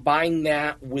you combine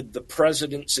that with the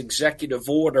President's Executive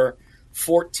Order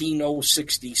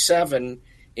 14067,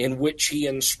 in which he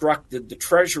instructed the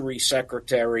Treasury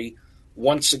Secretary,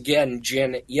 once again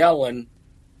Janet Yellen,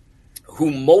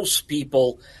 whom most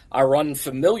people are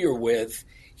unfamiliar with,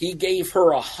 he gave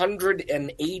her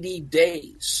 180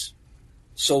 days.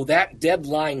 So that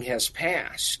deadline has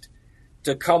passed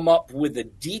to come up with a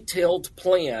detailed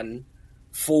plan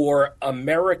for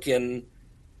American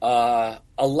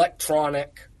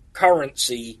electronic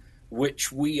currency,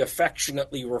 which we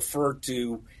affectionately refer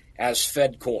to as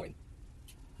FedCoin.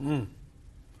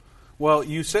 Well,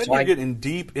 you said you're getting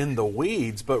deep in the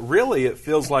weeds, but really it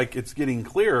feels like it's getting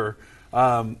clearer.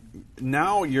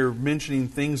 Now you're mentioning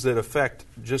things that affect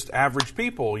just average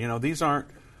people. You know, these aren't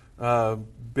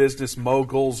business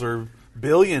moguls or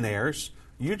billionaires.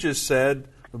 You just said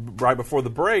right before the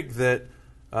break that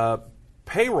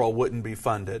payroll wouldn't be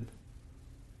funded.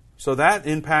 So that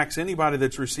impacts anybody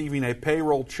that's receiving a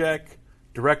payroll check,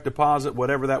 direct deposit,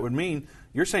 whatever that would mean.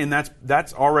 You're saying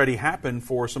that's already happened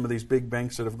for some of these big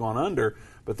banks that have gone under,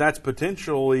 but that's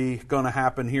potentially going to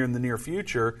happen here in the near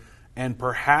future, and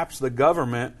perhaps the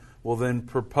government will then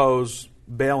propose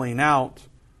bailing out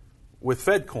with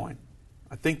FedCoin.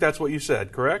 I think that's what you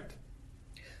said, correct?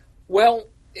 Well,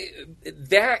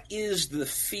 that is the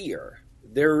fear.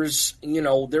 There's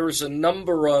a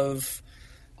number of,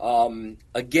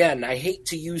 again, I hate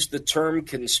to use the term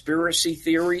conspiracy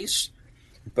theories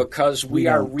because we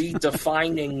are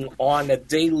redefining on a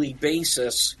daily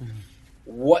basis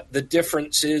what the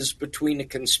difference is between a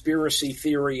conspiracy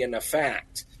theory and a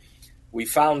fact. We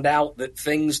found out that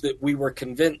things that we were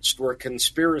convinced were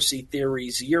conspiracy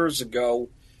theories years ago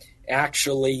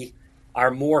actually are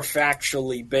more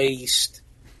factually based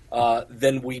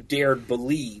than we dared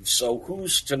believe. So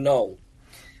who's to know?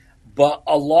 But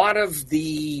a lot of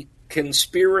the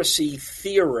conspiracy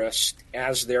theorists,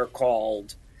 as they're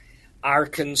called, are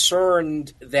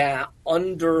concerned that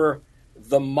under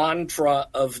the mantra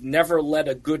of never let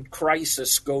a good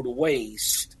crisis go to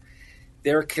waste,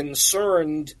 they're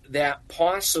concerned that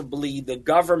possibly the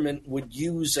government would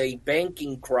use a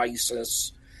banking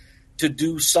crisis to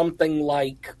do something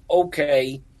like,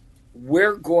 okay,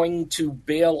 we're going to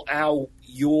bail out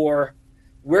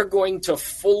we're going to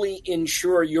fully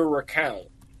insure your account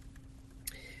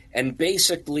and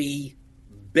basically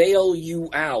bail you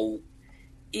out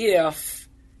if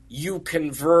you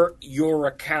convert your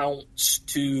accounts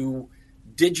to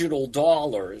digital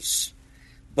dollars.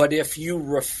 But if you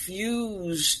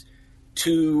refuse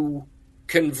to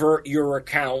convert your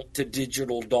account to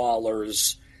digital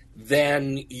dollars,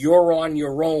 then you're on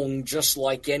your own, just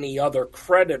like any other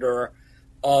creditor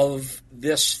of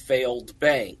this failed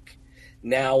bank.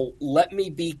 Now, let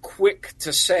me be quick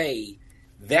to say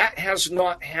that has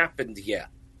not happened yet.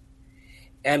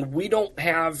 And we don't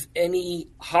have any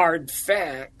hard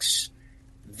facts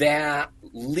that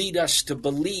lead us to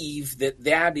believe that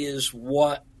that is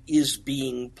what is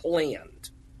being planned.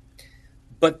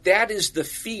 But that is the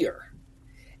fear.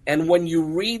 And when you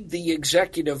read the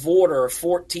executive order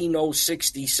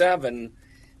 14067,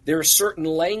 there's certain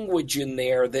language in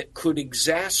there that could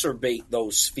exacerbate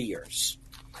those fears.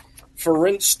 For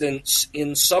instance,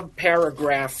 in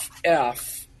subparagraph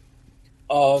F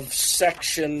of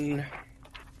section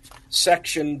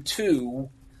 2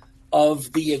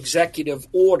 of the executive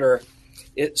order,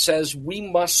 it says we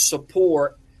must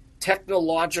support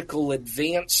technological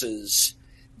advances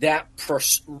that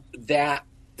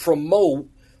promote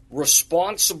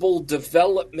responsible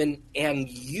development and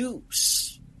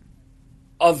use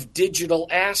of digital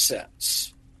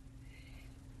assets.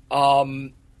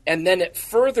 And then it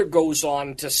further goes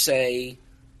on to say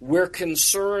we're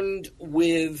concerned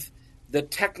with the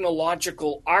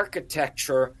technological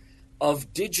architecture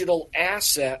of digital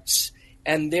assets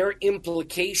and their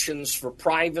implications for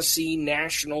privacy,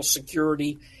 national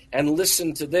security, and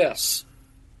listen to this,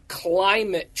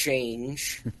 climate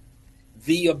change,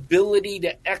 the ability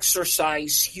to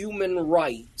exercise human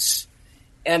rights,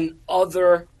 and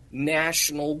other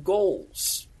national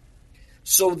goals.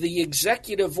 So the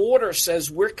executive order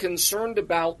says we're concerned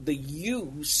about the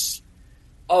use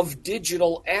of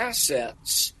digital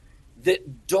assets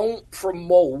that don't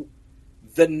promote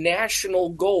the national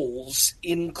goals,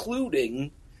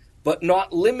 including, but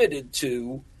not limited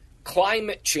to,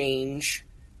 climate change,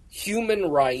 human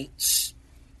rights,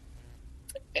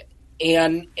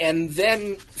 and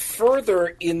then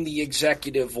further in the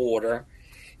executive order,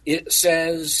 it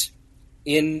says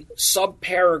in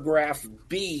subparagraph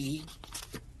B,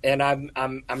 and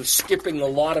I'm skipping a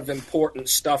lot of important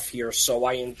stuff here, so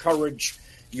I encourage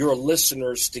your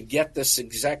listeners to get this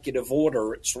executive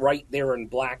order. It's right there in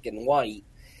black and white.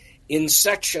 In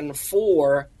section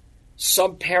 4,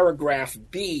 subparagraph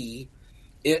B,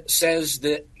 it says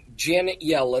that Janet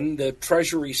Yellen, the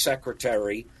Treasury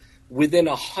Secretary, within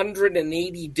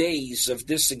 180 days of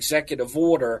this executive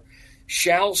order,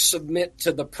 shall submit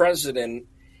to the President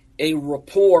a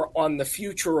report on the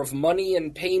future of money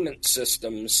and payment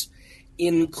systems,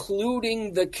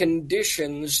 including the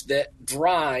conditions that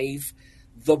drive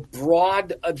the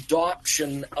broad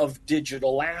adoption of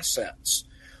digital assets.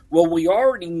 Well, we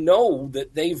already know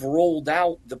that they've rolled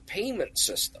out the payment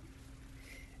system.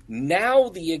 Now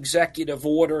the executive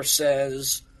order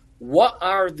says, what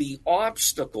are the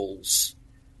obstacles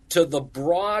to the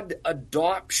broad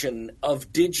adoption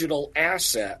of digital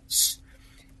assets?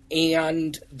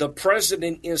 And the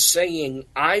president is saying,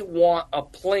 I want a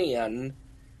plan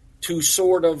to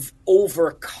sort of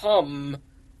overcome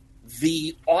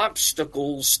the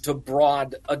obstacles to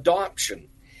broad adoption.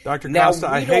 Dr. Costa,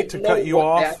 I hate to cut you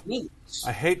off.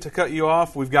 I hate to cut you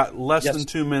off. We've got less than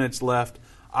 2 minutes left.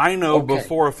 I know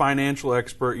before a financial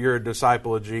expert, you're a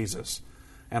disciple of Jesus.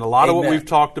 And a lot of what we've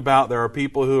talked about, there are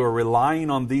people who are relying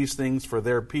on these things for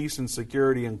their peace and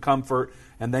security and comfort,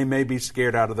 and they may be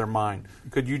scared out of their mind.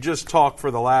 Could you just talk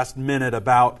for the last minute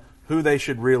about who they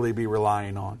should really be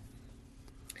relying on?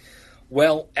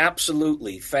 Well,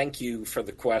 absolutely. Thank you for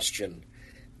the question.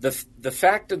 The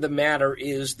fact of the matter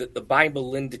is that the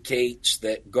Bible indicates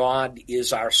that God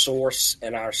is our source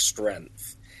and our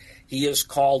strength. He is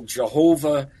called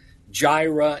Jehovah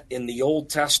Jireh in the Old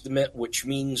Testament, which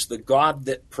means the God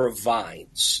that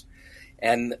provides.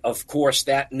 And, of course,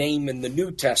 that name in the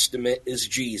New Testament is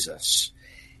Jesus.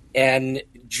 And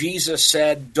Jesus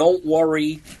said, don't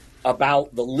worry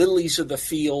about the lilies of the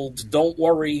field. Don't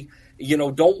worry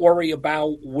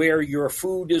about where your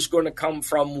food is going to come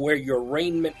from, where your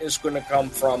raiment is going to come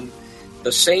from.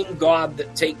 The same God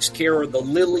that takes care of the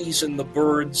lilies and the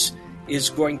birds is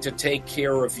going to take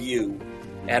care of you.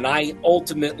 And I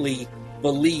ultimately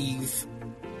believe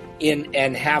in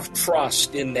and have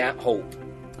trust in that hope.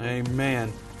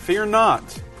 Amen. Fear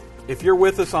not. If you're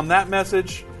with us on that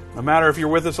message, no matter if you're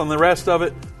with us on the rest of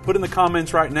it, put in the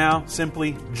comments right now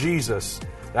simply Jesus.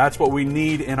 That's what we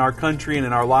need in our country and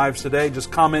in our lives today.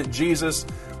 Just comment Jesus.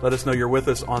 Let us know you're with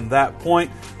us on that point.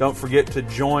 Don't forget to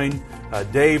join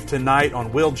Dave tonight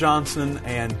on Will Johnson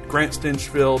and Grant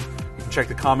Stinchfield. You can check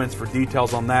the comments for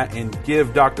details on that, and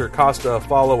give Dr. Costa a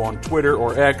follow on Twitter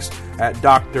or X at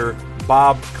Dr.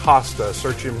 Bob Costa.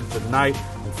 Search him tonight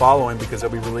and follow him, because he'll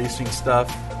be releasing stuff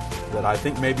that I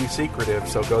think may be secretive.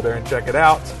 So go there and check it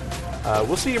out.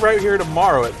 We'll see you right here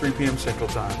tomorrow at 3 p.m. Central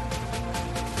Time.